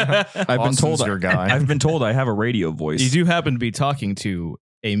guy. I've been told I have a radio voice. You do happen to be talking to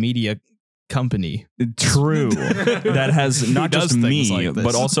a media company. True. That has not just me, like this.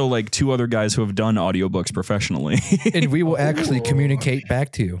 but also like two other guys who have done audiobooks professionally. And we will actually communicate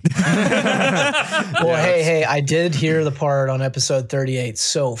back to you. Well, hey, I did hear the part on episode 38,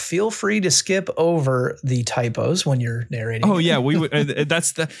 so feel free to skip over the typos when you're narrating. Oh yeah, we would.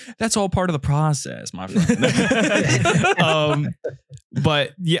 That's all part of the process, my friend.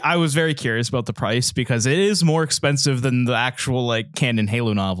 But yeah, I was very curious about the price because it is more expensive than the actual like canon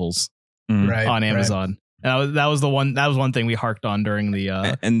Halo novels. Right, on Amazon. Right. And that was one thing we harked on during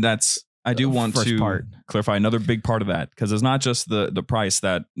the and that's I do want first to part. Clarify another big part of that, because it's not just the price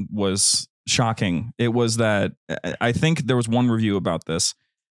that was shocking. It was that I think there was one review about this,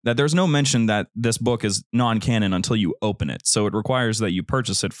 that there's no mention that this book is non-canon until you open it. So it requires that you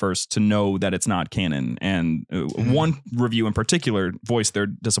purchase it first to know that it's not canon. And one review in particular voiced their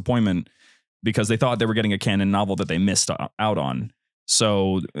disappointment because they thought they were getting a canon novel that they missed out on.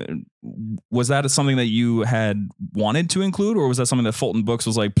 So was that something that you had wanted to include, or was that something that Fulton Books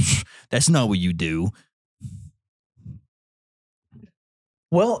was like, that's not what you do?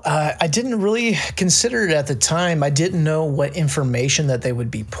 Well, I didn't really consider it at the time. I didn't know what information that they would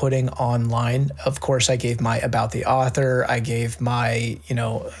be putting online. Of course, I gave my about the author. I gave my,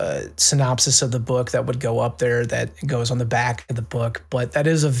 synopsis of the book that would go up there that goes on the back of the book. But that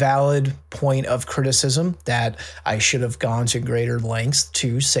is a valid point of criticism that I should have gone to greater lengths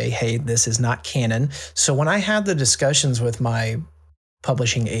to say, hey, this is not canon. So when I had the discussions with my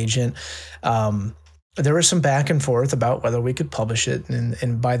publishing agent, there was some back and forth about whether we could publish it.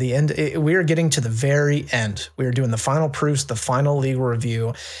 And by the end, we were getting to the very end. We were doing the final proofs, the final legal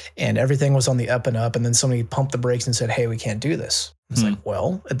review, and everything was on the up and up. And then somebody pumped the brakes and said, hey, we can't do this. It's like,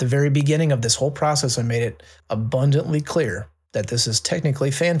 well, at the very beginning of this whole process, I made it abundantly clear that this is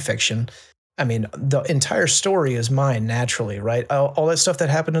technically fan fiction. I mean, the entire story is mine naturally, right? All that stuff that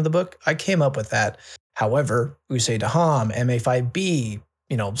happened in the book, I came up with that. However, Usei Daham, MA5B,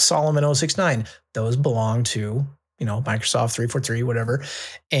 Solomon 069, those belong to, Microsoft 343, whatever.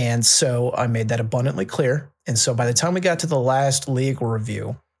 And so I made that abundantly clear. And so by the time we got to the last legal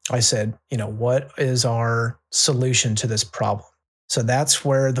review, I said, what is our solution to this problem? So that's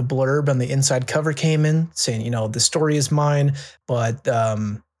where the blurb on the inside cover came in, saying, the story is mine, but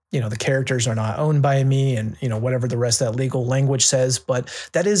the characters are not owned by me, and whatever the rest of that legal language says. But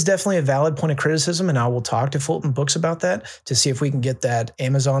that is definitely a valid point of criticism, and I will talk to Fulton Books about that to see if we can get that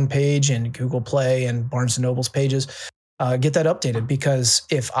Amazon page and Google Play and Barnes & Noble's pages, get that updated. Because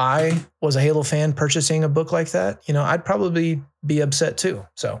if I was a Halo fan purchasing a book like that, I'd probably be upset too.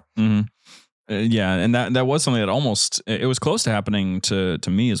 So. Mm-hmm. Yeah, and that was something that it was close to happening to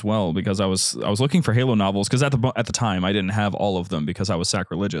me as well, because I was looking for Halo novels, because at the time I didn't have all of them because I was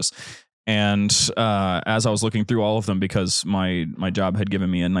sacrilegious, and as I was looking through all of them, because my job had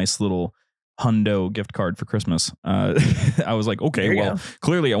given me a nice little hundo gift card for Christmas, I was like, okay, well,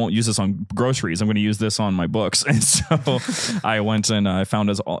 clearly I won't use this on groceries. I'm going to use this on my books. And so I went and I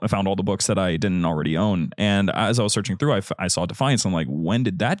found all the books that I didn't already own. And as I was searching through, I saw Defiance. I'm like, when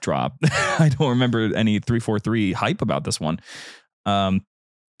did that drop? I don't remember any 343 hype about this one.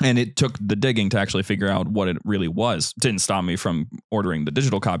 And it took the digging to actually figure out what it really was. It didn't stop me from ordering the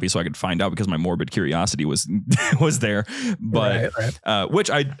digital copy so I could find out, because my morbid curiosity was there. But right. Which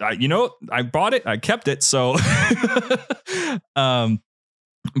I bought it, I kept it. So,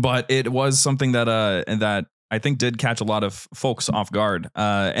 but it was something that I think did catch a lot of folks off guard.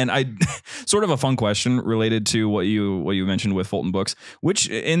 And I sort of a fun question related to what you mentioned with Fulton Books, which,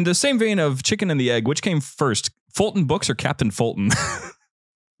 in the same vein of chicken and the egg, which came first, Fulton Books or Captain Fulton?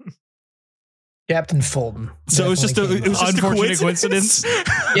 Captain Fulton. So it was just an unfortunate coincidence.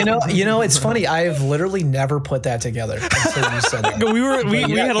 It's funny. I've literally never put that together until you said that. We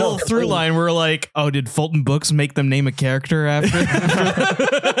had a little through line. We were like, oh, did Fulton Books make them name a character after?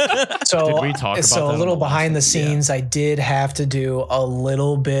 So did we talk about that a little behind the scenes? Yeah. I did have to do a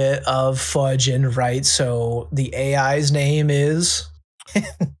little bit of fudging, right? So the AI's name is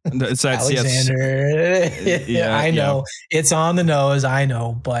Alexander. Yeah, I know it's on the nose. I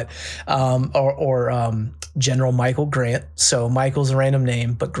know, but General Michael Grant. So Michael's a random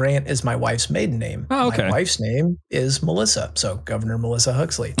name, but Grant is my wife's maiden name. Oh, okay. My wife's name is Melissa. So Governor Melissa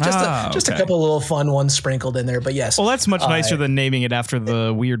Huxley. Just a couple little fun ones sprinkled in there. But yes. Well, that's much nicer than naming it after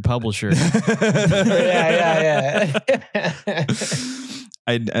the weird publisher. Yeah.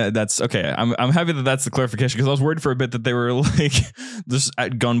 That's okay. I'm happy that that's the clarification, because I was worried for a bit that they were like just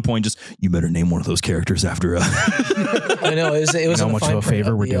at gunpoint, just, you better name one of those characters after. I know it was how much of a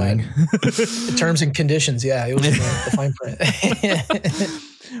favor we're doing. The terms and conditions. Yeah, it was the fine print.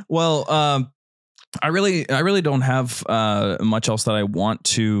 Well, I really don't have much else that I want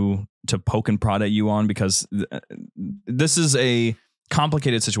to poke and prod at you on, because this is a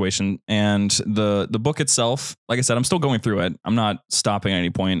complicated situation, and the book itself, like I said, I'm still going through it. I'm not stopping at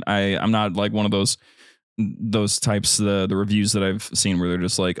any point. I'm not like one of those types, the reviews that I've seen where they're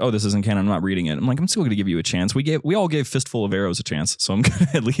just like, oh, this isn't canon, I'm not reading it. I'm like, I'm still going to give you a chance. We all gave Fistful of Arrows a chance, so I'm going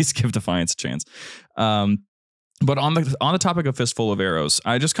to at least give Defiance a chance. But on the topic of Fistful of Arrows,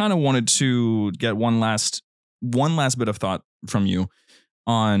 I just kind of wanted to get one last bit of thought from you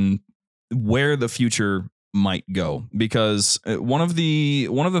on where the future might go, because one of the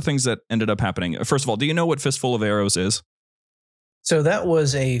things that ended up happening. First of all, do you know what Fistful of Arrows is? So that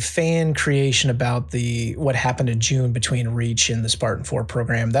was a fan creation about what happened in June between Reach and the Spartan 4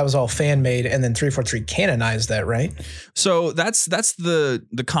 program. That was all fan made, and then 343 canonized that, right? So that's the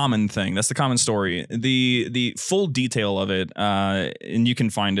common thing. That's the common story. The full detail of it, and you can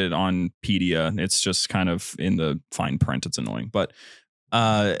find it on Pedia. It's just kind of in the fine print. It's annoying, but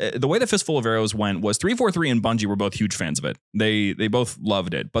the way that Fistful of Arrows went was 343 and Bungie were both huge fans of it. They both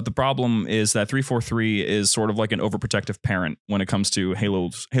loved it. But the problem is that 343 is sort of like an overprotective parent when it comes to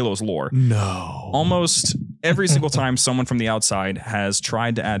Halo's lore. No. Almost every single time someone from the outside has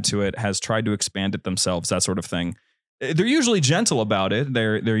tried to add to it, has tried to expand it themselves, that sort of thing, they're usually gentle about it.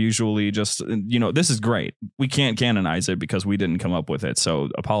 They're usually just, this is great. We can't canonize it because we didn't come up with it. So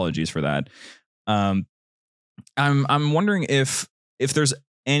apologies for that. I'm wondering if there's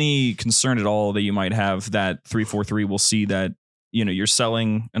any concern at all that you might have that 343 will see that, you're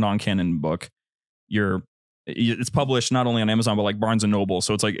selling a non-canon book. It's published not only on Amazon, but like Barnes and Noble.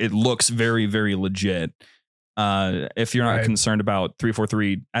 So it's like, it looks very, very legit. If you're not concerned about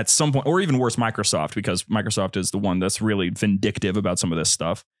 343 at some point, or even worse, Microsoft, because Microsoft is the one that's really vindictive about some of this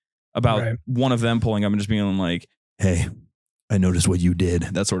stuff, about one of them pulling up and just being like, hey, I noticed what you did,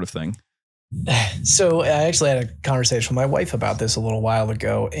 that sort of thing. So I actually had a conversation with my wife about this a little while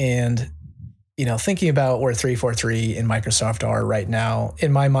ago, and thinking about where 343 and Microsoft are right now,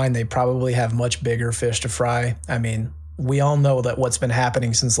 in my mind, they probably have much bigger fish to fry. I mean, we all know that what's been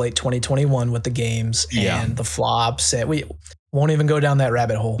happening since late 2021 with the games and the flops, and we won't even go down that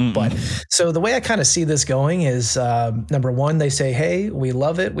rabbit hole. But so the way I kind of see this going is, number one, they say, hey, we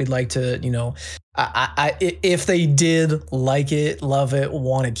love it. We'd like to, if they did like it, love it,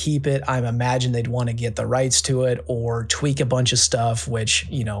 want to keep it, I imagine they'd want to get the rights to it or tweak a bunch of stuff, which,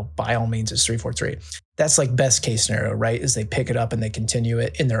 by all means is 343. That's like best case scenario, right? Is they pick it up and they continue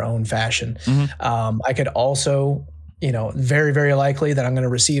it in their own fashion. I could also, very, very likely that I'm going to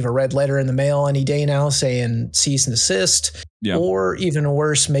receive a red letter in the mail any day now saying cease and desist. Yeah. Or even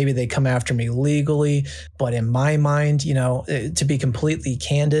worse, maybe they come after me legally. But in my mind, to be completely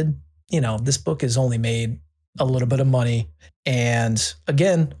candid, this book has only made a little bit of money. And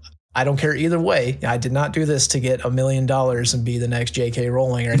again, I don't care either way. I did not do this to get $1 million and be the next J.K.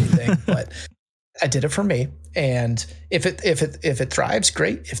 Rowling or anything, but I did it for me. And if it thrives,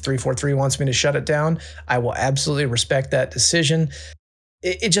 great. If 343 wants me to shut it down, I will absolutely respect that decision.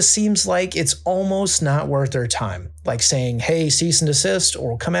 It just seems like it's almost not worth their time. Like saying, hey, cease and desist, or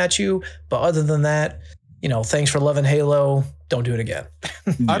we'll come at you. But other than that, thanks for loving Halo. Don't do it again.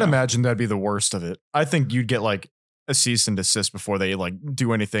 I'd imagine that'd be the worst of it. I think you'd get like a cease and desist before they like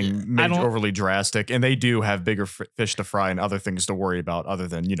do anything overly drastic. And they do have bigger fish to fry and other things to worry about other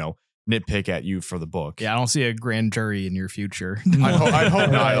than, nitpick at you for the book. Yeah, I don't see a grand jury in your future. I'd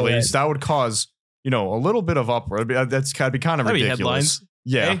hope not, at least. That would cause, a little bit of uproar. That's gotta be kind of ridiculous. Headlines.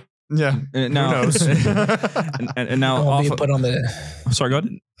 Yeah. Hey. Yeah. Now, who knows? and now I won't be put on the. Sorry, go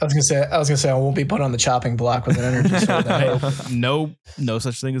ahead. I was gonna say I won't be put on the chopping block with an energy sword. No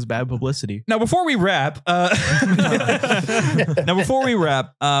such thing as bad publicity. Now, before we wrap, we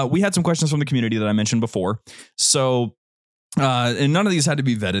had some questions from the community that I mentioned before. So. And none of these had to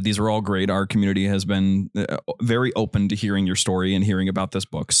be vetted. These were all great. Our community has been very open to hearing your story and hearing about this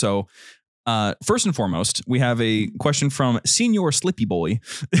book. So first and foremost, we have a question from Senior Slippy Boy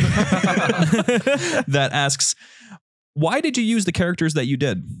that asks, why did you use the characters that you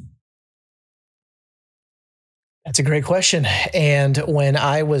did? That's a great question. And when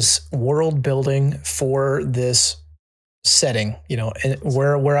I was world building for this setting,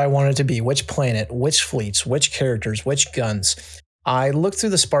 where I wanted to be, which planet, which fleets, which characters, which guns, I looked through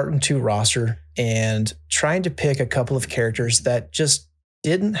the Spartan 2 roster and tried to pick a couple of characters that just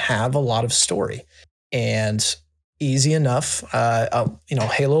didn't have a lot of story. And easy enough,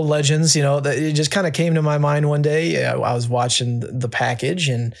 Halo Legends, it just kind of came to my mind one day. I was watching the package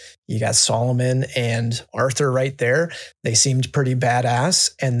and you got Solomon and Arthur right there. They seemed pretty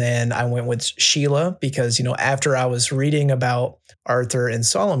badass. And then I went with Sheila because, after I was reading about Arthur and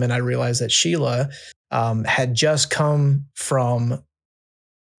Solomon, I realized that Sheila had just come from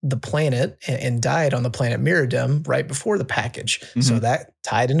the planet and died on the planet Mirrodem right before the package. Mm-hmm. So that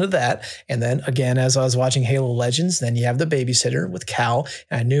tied into that. And then again, as I was watching Halo Legends, then you have the babysitter with Cal.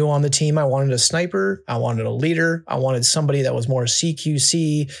 And I knew on the team, I wanted a sniper. I wanted a leader. I wanted somebody that was more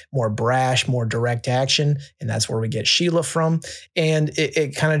CQC, more brash, more direct action. And that's where we get Sheila from. And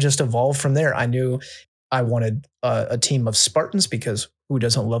it kind of just evolved from there. I knew I wanted a team of Spartans because who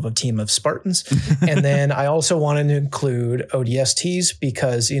doesn't love a team of Spartans? And then I also wanted to include ODSTs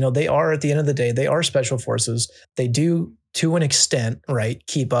because, they are, at the end of the day, they are special forces. They do, to an extent, right,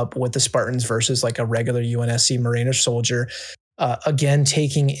 keep up with the Spartans versus like a regular UNSC Marine or soldier. Again,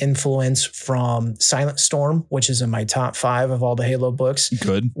 taking influence from Silent Storm, which is in my top 5 of all the Halo books.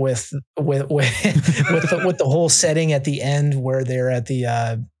 Good. With the whole setting at the end where they're at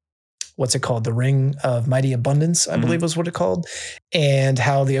the what's it called? The Ring of Mighty Abundance, I believe was what it called. And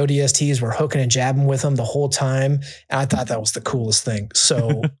how the ODSTs were hooking and jabbing with them the whole time. And I thought that was the coolest thing.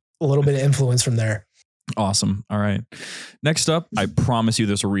 So a little bit of influence from there. Awesome. All right. Next up, I promise you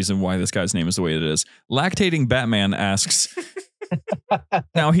there's a reason why this guy's name is the way it is. Lactating Batman asks,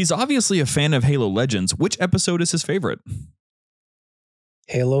 now he's obviously a fan of Halo Legends. Which episode is his favorite?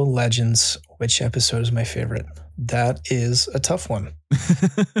 Halo Legends. Which episode is my favorite? That is a tough one.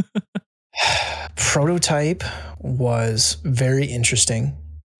 Prototype was very interesting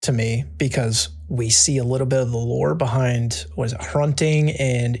to me because we see a little bit of the lore behind, what is it, Hrunting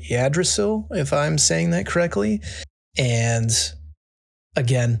and Yggdrasil, if I'm saying that correctly. And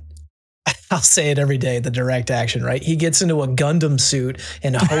again, I'll say it every day, the direct action, right? He gets into a Gundam suit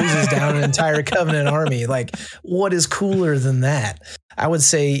and hoses down an entire Covenant army. Like, what is cooler than that? I would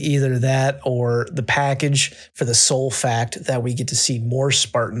say either that or the package for the sole fact that we get to see more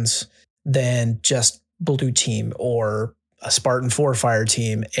Spartans than just Blue Team or a Spartan 4 fire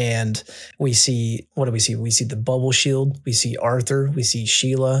team. And we see, what do we see? We see the bubble shield. We see Arthur. We see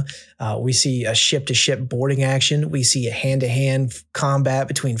Sheila. We see a ship to ship boarding action. We see a hand to hand combat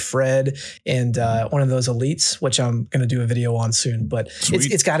between Fred and one of those elites, which I'm going to do a video on soon, but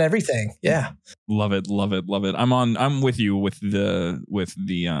it's got everything. Yeah. Love it. Love it. Love it. I'm with you with the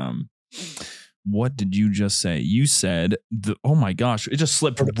what did you just say? You said oh my gosh, it just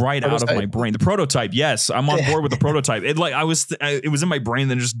slipped right out of my brain. The prototype. Yes, I'm on board with the prototype. It was in my brain,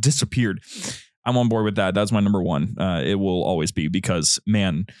 then it just disappeared. I'm on board with that. That's my number one. It will always be because,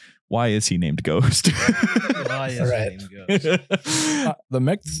 man, why is he named Ghost? The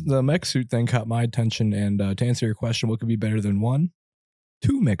mech suit thing caught my attention. And to answer your question, what could be better than 1?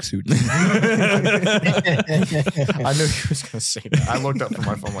 2 mech suits. I knew he was going to say that. I looked up from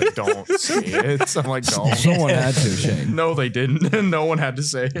my phone like, don't say it. I'm like, don't. Someone had to, Shane. No, they didn't. No one had to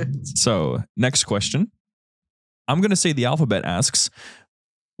say it. So, next question. I'm going to say the alphabet asks,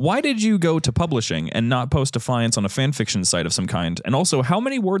 why did you go to publishing and not post Defiance on a fan fiction site of some kind? And also, how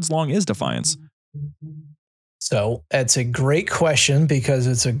many words long is Defiance? So it's a great question because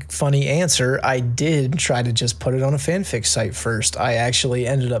it's a funny answer. I did try to just put it on a fanfic site first. I actually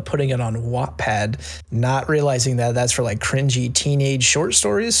ended up putting it on Wattpad, not realizing that that's for like cringy teenage short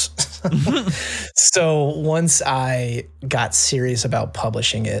stories. So once I got serious about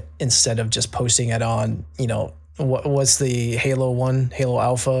publishing it, instead of just posting it on, what's the Halo 1, Halo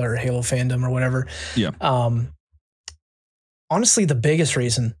Alpha or Halo Fandom or whatever. Yeah. Honestly, the biggest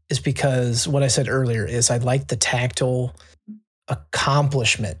reason is because what I said earlier is I like the tactile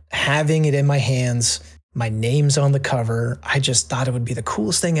accomplishment, having it in my hands, my name's on the cover. I just thought it would be the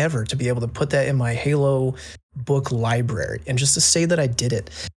coolest thing ever to be able to put that in my Halo book library and just to say that I did it.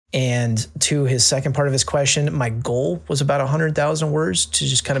 And to his second part of his question, my goal was about 100,000 words to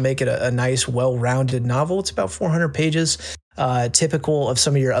just kind of make it a nice, well-rounded novel. It's about 400 pages. Typical of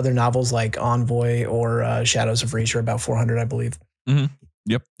some of your other novels like Envoy or Shadows of Reach are about 400, I believe. Mm-hmm.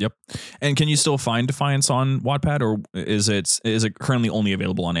 Yep. And can you still find Defiance on Wattpad, or is it currently only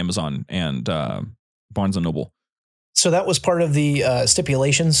available on Amazon and Barnes & Noble? So that was part of the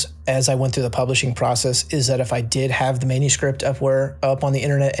stipulations as I went through the publishing process, is that if I did have the manuscript up on the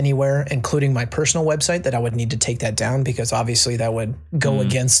internet anywhere, including my personal website, that I would need to take that down because obviously that would go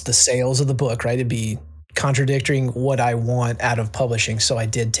against the sales of the book, right? It'd be contradicting what I want out of publishing. So I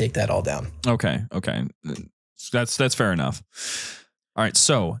did take that all down. Okay. That's fair enough. All right.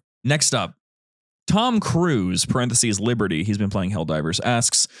 So next up, Tom Cruise, parentheses Liberty, he's been playing Helldivers,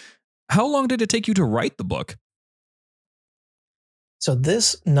 asks, how long did it take you to write the book? So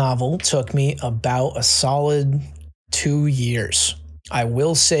this novel took me about a solid 2 years. I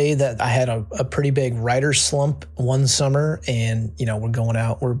will say that I had a pretty big writer's slump one summer, and we're going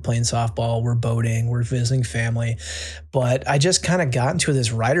out, we're playing softball, we're boating, we're visiting family, but I just kind of got into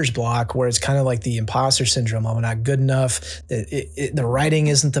this writer's block where it's kind of like the imposter syndrome. I'm not good enough, the writing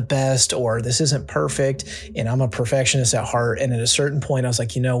isn't the best, or this isn't perfect, and I'm a perfectionist at heart. And at a certain point I was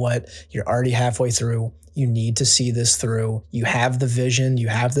like, you know what, you're already halfway through. You need to see this through. You have the vision, you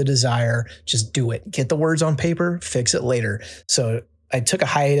have the desire, just do it. Get the words on paper, fix it later. So I took a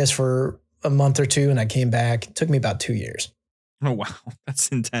hiatus for a month or two and I came back. It took me about 2 years. Oh, wow. That's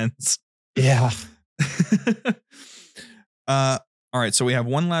intense. Yeah. All right. So we have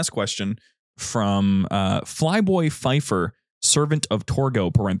one last question from Flyboy Pfeiffer, servant of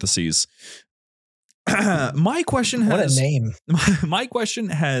Torgo, parentheses. My question has... What a name. My question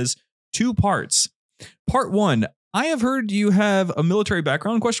has 2 parts. Part 1, I have heard you have a military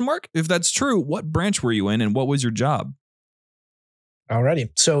background, ? If that's true, what branch were you in and what was your job? Alrighty.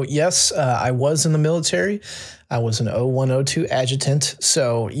 So yes, I was in the military. I was an 0102 adjutant.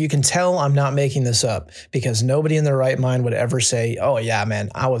 So you can tell I'm not making this up because nobody in their right mind would ever say, oh yeah, man,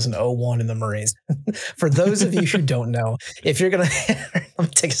 I was an 01 in the Marines. For those of you who don't know, if you're going to, let me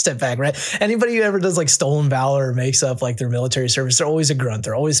take a step back, right? Anybody who ever does like stolen valor or makes up like their military service, they're always a grunt.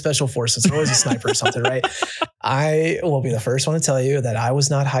 They're always special forces. They're always a sniper or something, right? I will be the first one to tell you that I was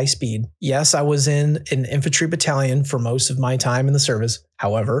not high speed. Yes, I was in an infantry battalion for most of my time in the service.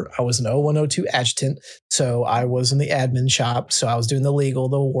 However, I was an 0102 adjutant. So I was in the admin shop. So I was doing the legal,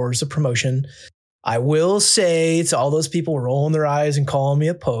 the awards, the promotion. I will say to all those people rolling their eyes and calling me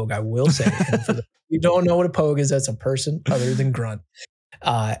a pogue, I will say, and for the you don't know what a pogue is, that's a person other than grunt.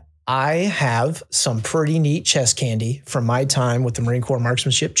 I have some pretty neat chest candy from my time with the Marine Corps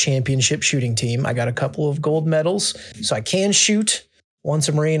Marksmanship Championship shooting team. I got a couple of gold medals, so I can shoot. Once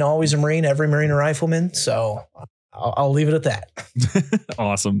a Marine, always a Marine, every Marine a rifleman. So I'll leave it at that.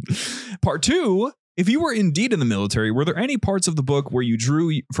 Awesome. Part 2. If you were indeed in the military, were there any parts of the book where you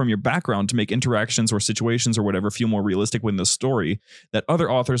drew from your background to make interactions or situations or whatever feel more realistic within the story that other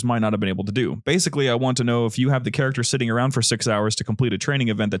authors might not have been able to do? Basically, I want to know if you have the character sitting around for 6 hours to complete a training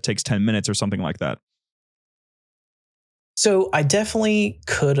event that takes 10 minutes or something like that. So I definitely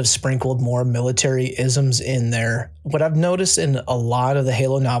could have sprinkled more military isms in there. What I've noticed in a lot of the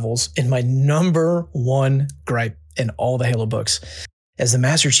Halo novels, and my number one gripe in all the Halo books, as the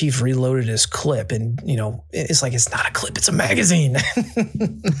Master Chief reloaded his clip, and it's like, it's not a clip, it's a magazine.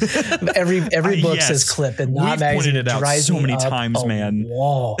 every book says clip and not magazine. We've pointed it out so many times, man.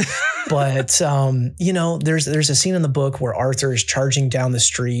 Wall. But there's a scene in the book where Arthur is charging down the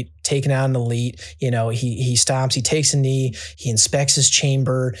street, taking out an elite. He stops, he takes a knee, he inspects his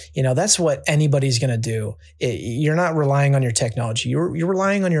chamber. That's what anybody's going to do. You're not relying on your technology. You're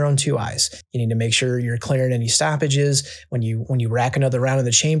relying on your own two eyes. You need to make sure you're clearing any stoppages. When you rack another round in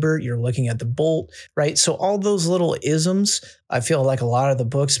the chamber, you're looking at the bolt, right? So all those little isms, I feel like a lot of the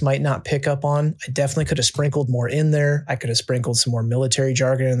books might not pick up on. I definitely could have sprinkled more in there. I could have sprinkled some more military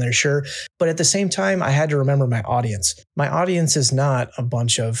jargon in there, sure. But at the same time, I had to remember my audience. My audience is not a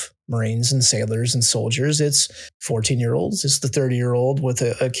bunch of Marines and sailors and soldiers. It's 14-year-olds. It's the 30-year-old with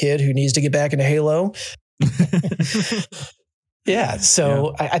a kid who needs to get back into Halo. Yeah.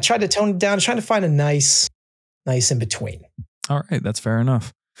 So yeah. I tried to tone it down, trying to find a nice in between. All right. That's fair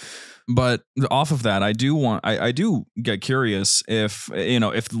enough. But off of that, I do get curious if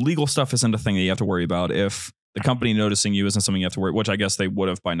legal stuff isn't a thing that you have to worry about, if the company noticing you isn't something you have to worry, which I guess they would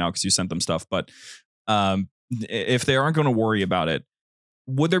have by now because you sent them stuff. But if they aren't going to worry about it,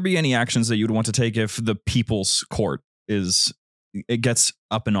 would there be any actions that you'd want to take if the people's court gets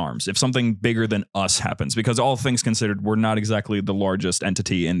up in arms, if something bigger than us happens? Because all things considered, we're not exactly the largest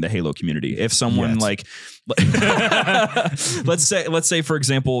entity in the Halo community. If someone let's say for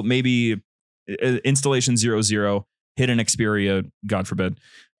example, maybe Installation 00, Hidden Xperia, God forbid,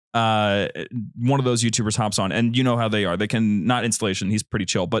 one of those YouTubers hops on, and you know how they are. They can, not Installation, he's pretty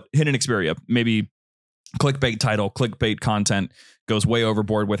chill, but Hidden Xperia, maybe clickbait title, clickbait content, goes way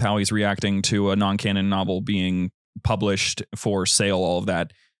overboard with how he's reacting to a non-canon novel being published for sale, all of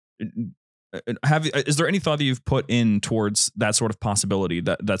that. Is there any thought that you've put in towards that sort of possibility,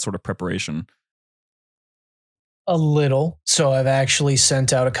 that sort of preparation? A little. So I've actually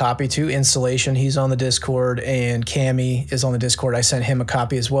sent out a copy to Installation. He's on the Discord, and Cammy is on the Discord. I sent him a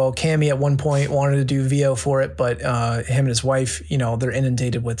copy as well. Cammy at one point wanted to do VO for it, but him and his wife, they're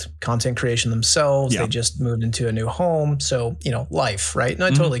inundated with content creation themselves. Yeah. They just moved into a new home. So, life, right? And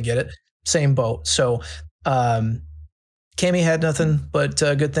I totally get it. Same boat. So Cammy had nothing but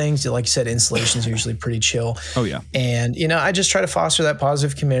good things. Like you said, Installation is usually pretty chill. Oh, yeah. And, I just try to foster that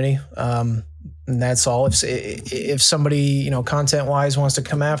positive community. And that's all. If somebody, content-wise wants to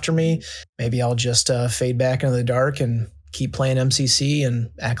come after me, maybe I'll just fade back into the dark and keep playing MCC and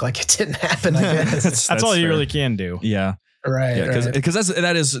act like it didn't happen, I guess. that's all you really can do. Yeah. Right. Yeah, because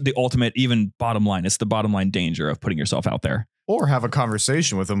that is the ultimate, even bottom line. It's the bottom line danger of putting yourself out there. Or have a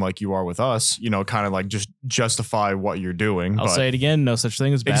conversation with them like you are with us, kind of like just justify what you're doing. I'll say it again. No such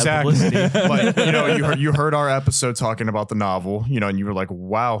thing as bad publicity. But, you heard our episode talking about the novel, and you were like,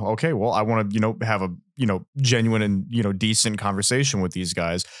 wow, okay, well, I want to, have a, genuine and, decent conversation with these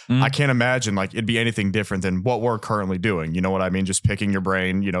guys. I can't imagine like it'd be anything different than what we're currently doing. You know what I mean? Just picking your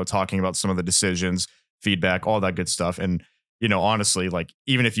brain, talking about some of the decisions, feedback, all that good stuff. And honestly, like,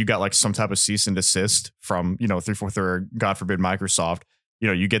 even if you got like some type of cease and desist from, 343 or God forbid Microsoft,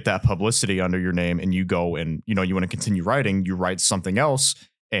 you get that publicity under your name and you go and, you want to continue writing, you write something else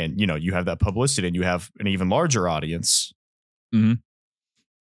and you have that publicity and you have an even larger audience. Mm-hmm.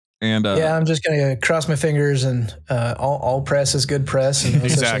 And yeah, I'm just gonna cross my fingers, and all press is good press, and no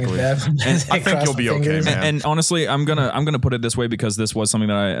exactly. such thing as bad. I think you'll be okay, man. And honestly, I'm gonna put it this way, because this was something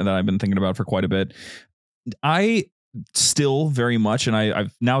that I've been thinking about for quite a bit. I still very much, and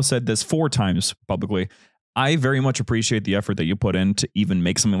I've now said this 4 times publicly, I very much appreciate the effort that you put in to even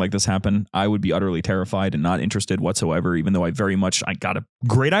make something like this happen. I would be utterly terrified and not interested whatsoever, even though I got a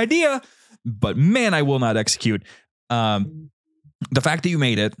great idea, but man, I will not execute. The fact that you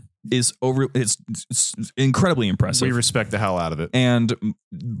made it is it's incredibly impressive. We respect the hell out of it. And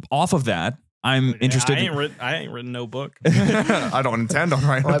off of that, I'm interested. I ain't written no book. I don't intend on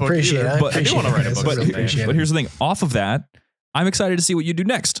writing a book either. But I do want to write a book. But here's the thing. Off of that, I'm excited to see what you do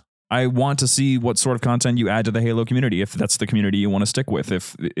next. I want to see what sort of content you add to the Halo community, if that's the community you want to stick with.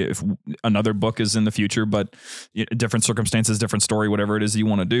 If another book is in the future, but different circumstances, different story, whatever it is you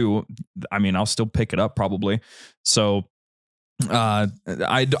want to do, I mean, I'll still pick it up probably. So I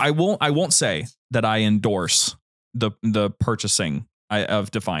won't say that I endorse the purchasing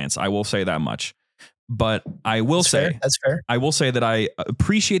of Defiance. I will say that much. But I will say that's fair. I will say that I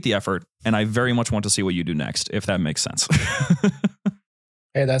appreciate the effort, and I very much want to see what you do next, if that makes sense.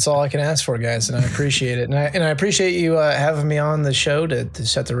 Hey, that's all I can ask for, guys, and I appreciate it. And I appreciate you having me on the show to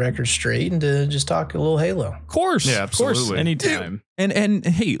set the record straight and to just talk a little Halo. Of course. Yeah, absolutely. Of course, anytime. And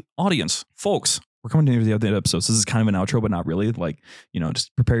hey, audience, folks, we're coming to the other episodes. This is kind of an outro, but not really. Like,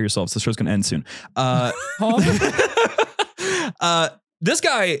 just prepare yourselves. The show's going to end soon. This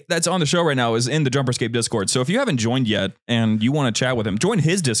guy that's on the show right now is in the Jumperscape Discord. So if you haven't joined yet and you want to chat with him, join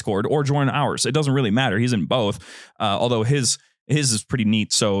his Discord or join ours. It doesn't really matter. He's in both. Although his is pretty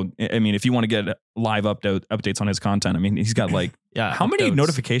neat. So, I mean, if you want to get live updates on his content, I mean, he's got like, how many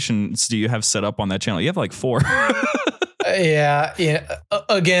notifications do you have set up on that channel? You have like 4. Yeah.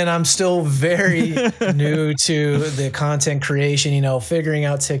 Again, I'm still very new to the content creation, figuring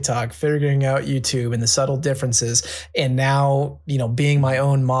out TikTok, figuring out YouTube and the subtle differences. And now, being my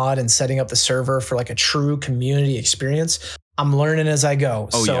own mod and setting up the server for like a true community experience, I'm learning as I go.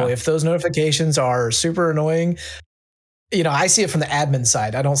 If those notifications are super annoying, I see it from the admin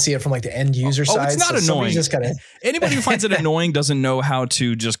side. I don't see it from like the end user side. It's not annoying. Just gotta Anybody who finds it annoying doesn't know how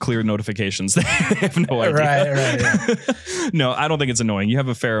to just clear notifications. They have no idea. Right. No, I don't think it's annoying. You have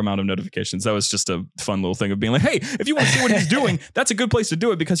a fair amount of notifications. That was just a fun little thing of being like, hey, if you want to see what he's doing, that's a good place to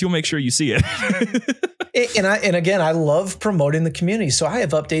do it because you'll make sure you see it. And again, I love promoting the community. So I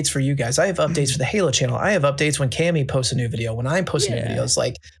have updates for you guys. I have updates for the Halo channel. I have updates when Cammy posts a new video, when I'm posting new videos.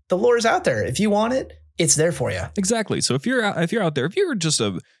 Like, the lore is out there. If you want it, it's there for you. Exactly. So if you're out there, if you're just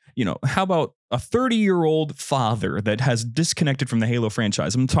how about a 30-year-old father that has disconnected from the Halo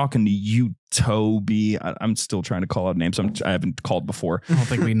franchise? I'm talking to you, Toby. I'm still trying to call out names. I haven't called before. I don't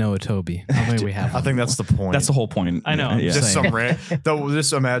think we know a Toby. I don't think we have. I think that's the point. That's the whole point. I know. Yeah.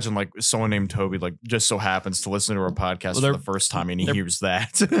 Just imagine like someone named Toby like just so happens to listen to our podcast for the first time and he hears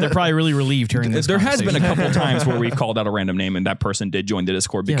that. They're probably really relieved hearing this. There has been a couple of times where we've called out a random name and that person did join the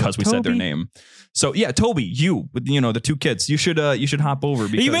Discord because we said their name. So yeah, Toby, you with the 2 kids, you should hop over.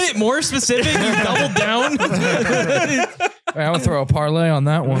 Because you made it more specific. You doubled down. I'll throw a parlay on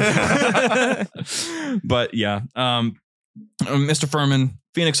that one. But yeah, Mr. Furman,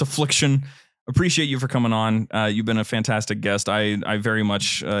 PhoenixAffliction, appreciate you for coming on. You've been a fantastic guest. I very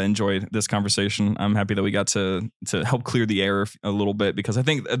much enjoyed this conversation. I'm happy that we got to help clear the air a little bit because I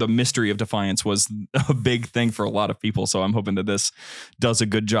think the mystery of Defiance was a big thing for a lot of people. So I'm hoping that this does a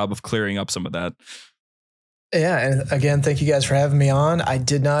good job of clearing up some of that. Yeah. And again, thank you guys for having me on. I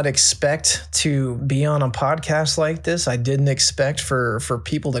did not expect to be on a podcast like this. I didn't expect for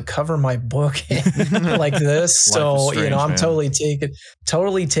people to cover my book like this. So, strange, I'm man.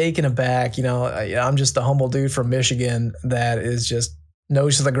 totally taken aback. I'm just a humble dude from Michigan that is just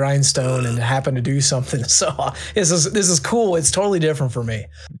nose to the grindstone and happened to do something. So this is cool. It's totally different for me.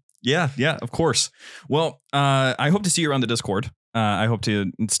 Yeah, of course. Well, I hope to see you around the Discord. I hope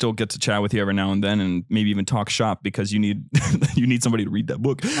to still get to chat with you every now and then and maybe even talk shop because you need somebody to read that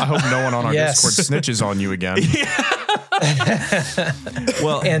book. I hope no one on our Discord snitches on you again.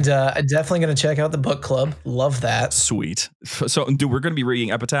 Well, and definitely going to check out the book club. Love that. Sweet. So, dude, we're going to be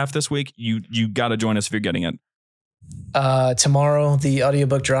reading Epitaph this week. You got to join us if you're getting it. Tomorrow the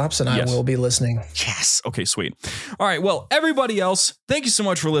audiobook drops and I will be listening. Yes. Okay, sweet. All right. Well, everybody else, thank you so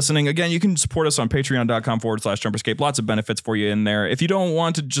much for listening. Again, you can support us on patreon.com/Jumperscape. Lots of benefits for you in there. If you don't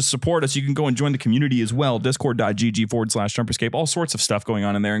want to just support us, you can go and join the community as well. Discord.gg/Jumperscape. All sorts of stuff going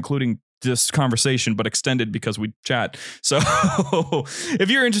on in there, including this conversation, but extended because we chat. So if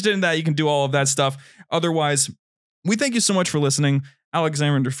you're interested in that, you can do all of that stuff. Otherwise, we thank you so much for listening.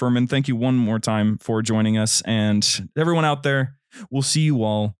 Alexander Furman, thank you one more time for joining us. And everyone out there, we'll see you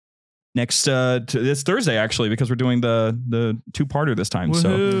all next it's Thursday, actually, because we're doing the two-parter this time. Woohoo.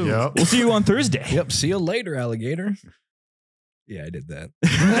 So we'll see you on Thursday. Yep. See you later, alligator. Yeah, I did that.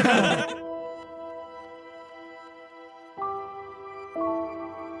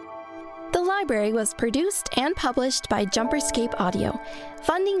 The library was produced and published by Jumperscape Audio.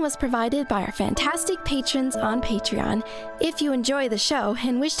 Funding was provided by our fantastic patrons on Patreon. If you enjoy the show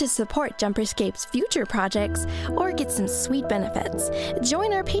and wish to support Jumperscape's future projects or get some sweet benefits,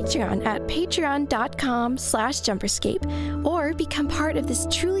 join our Patreon at patreon.com/Jumperscape or become part of this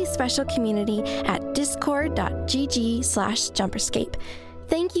truly special community at discord.gg/Jumperscape.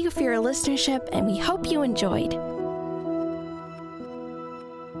 Thank you for your listenership, and we hope you enjoyed.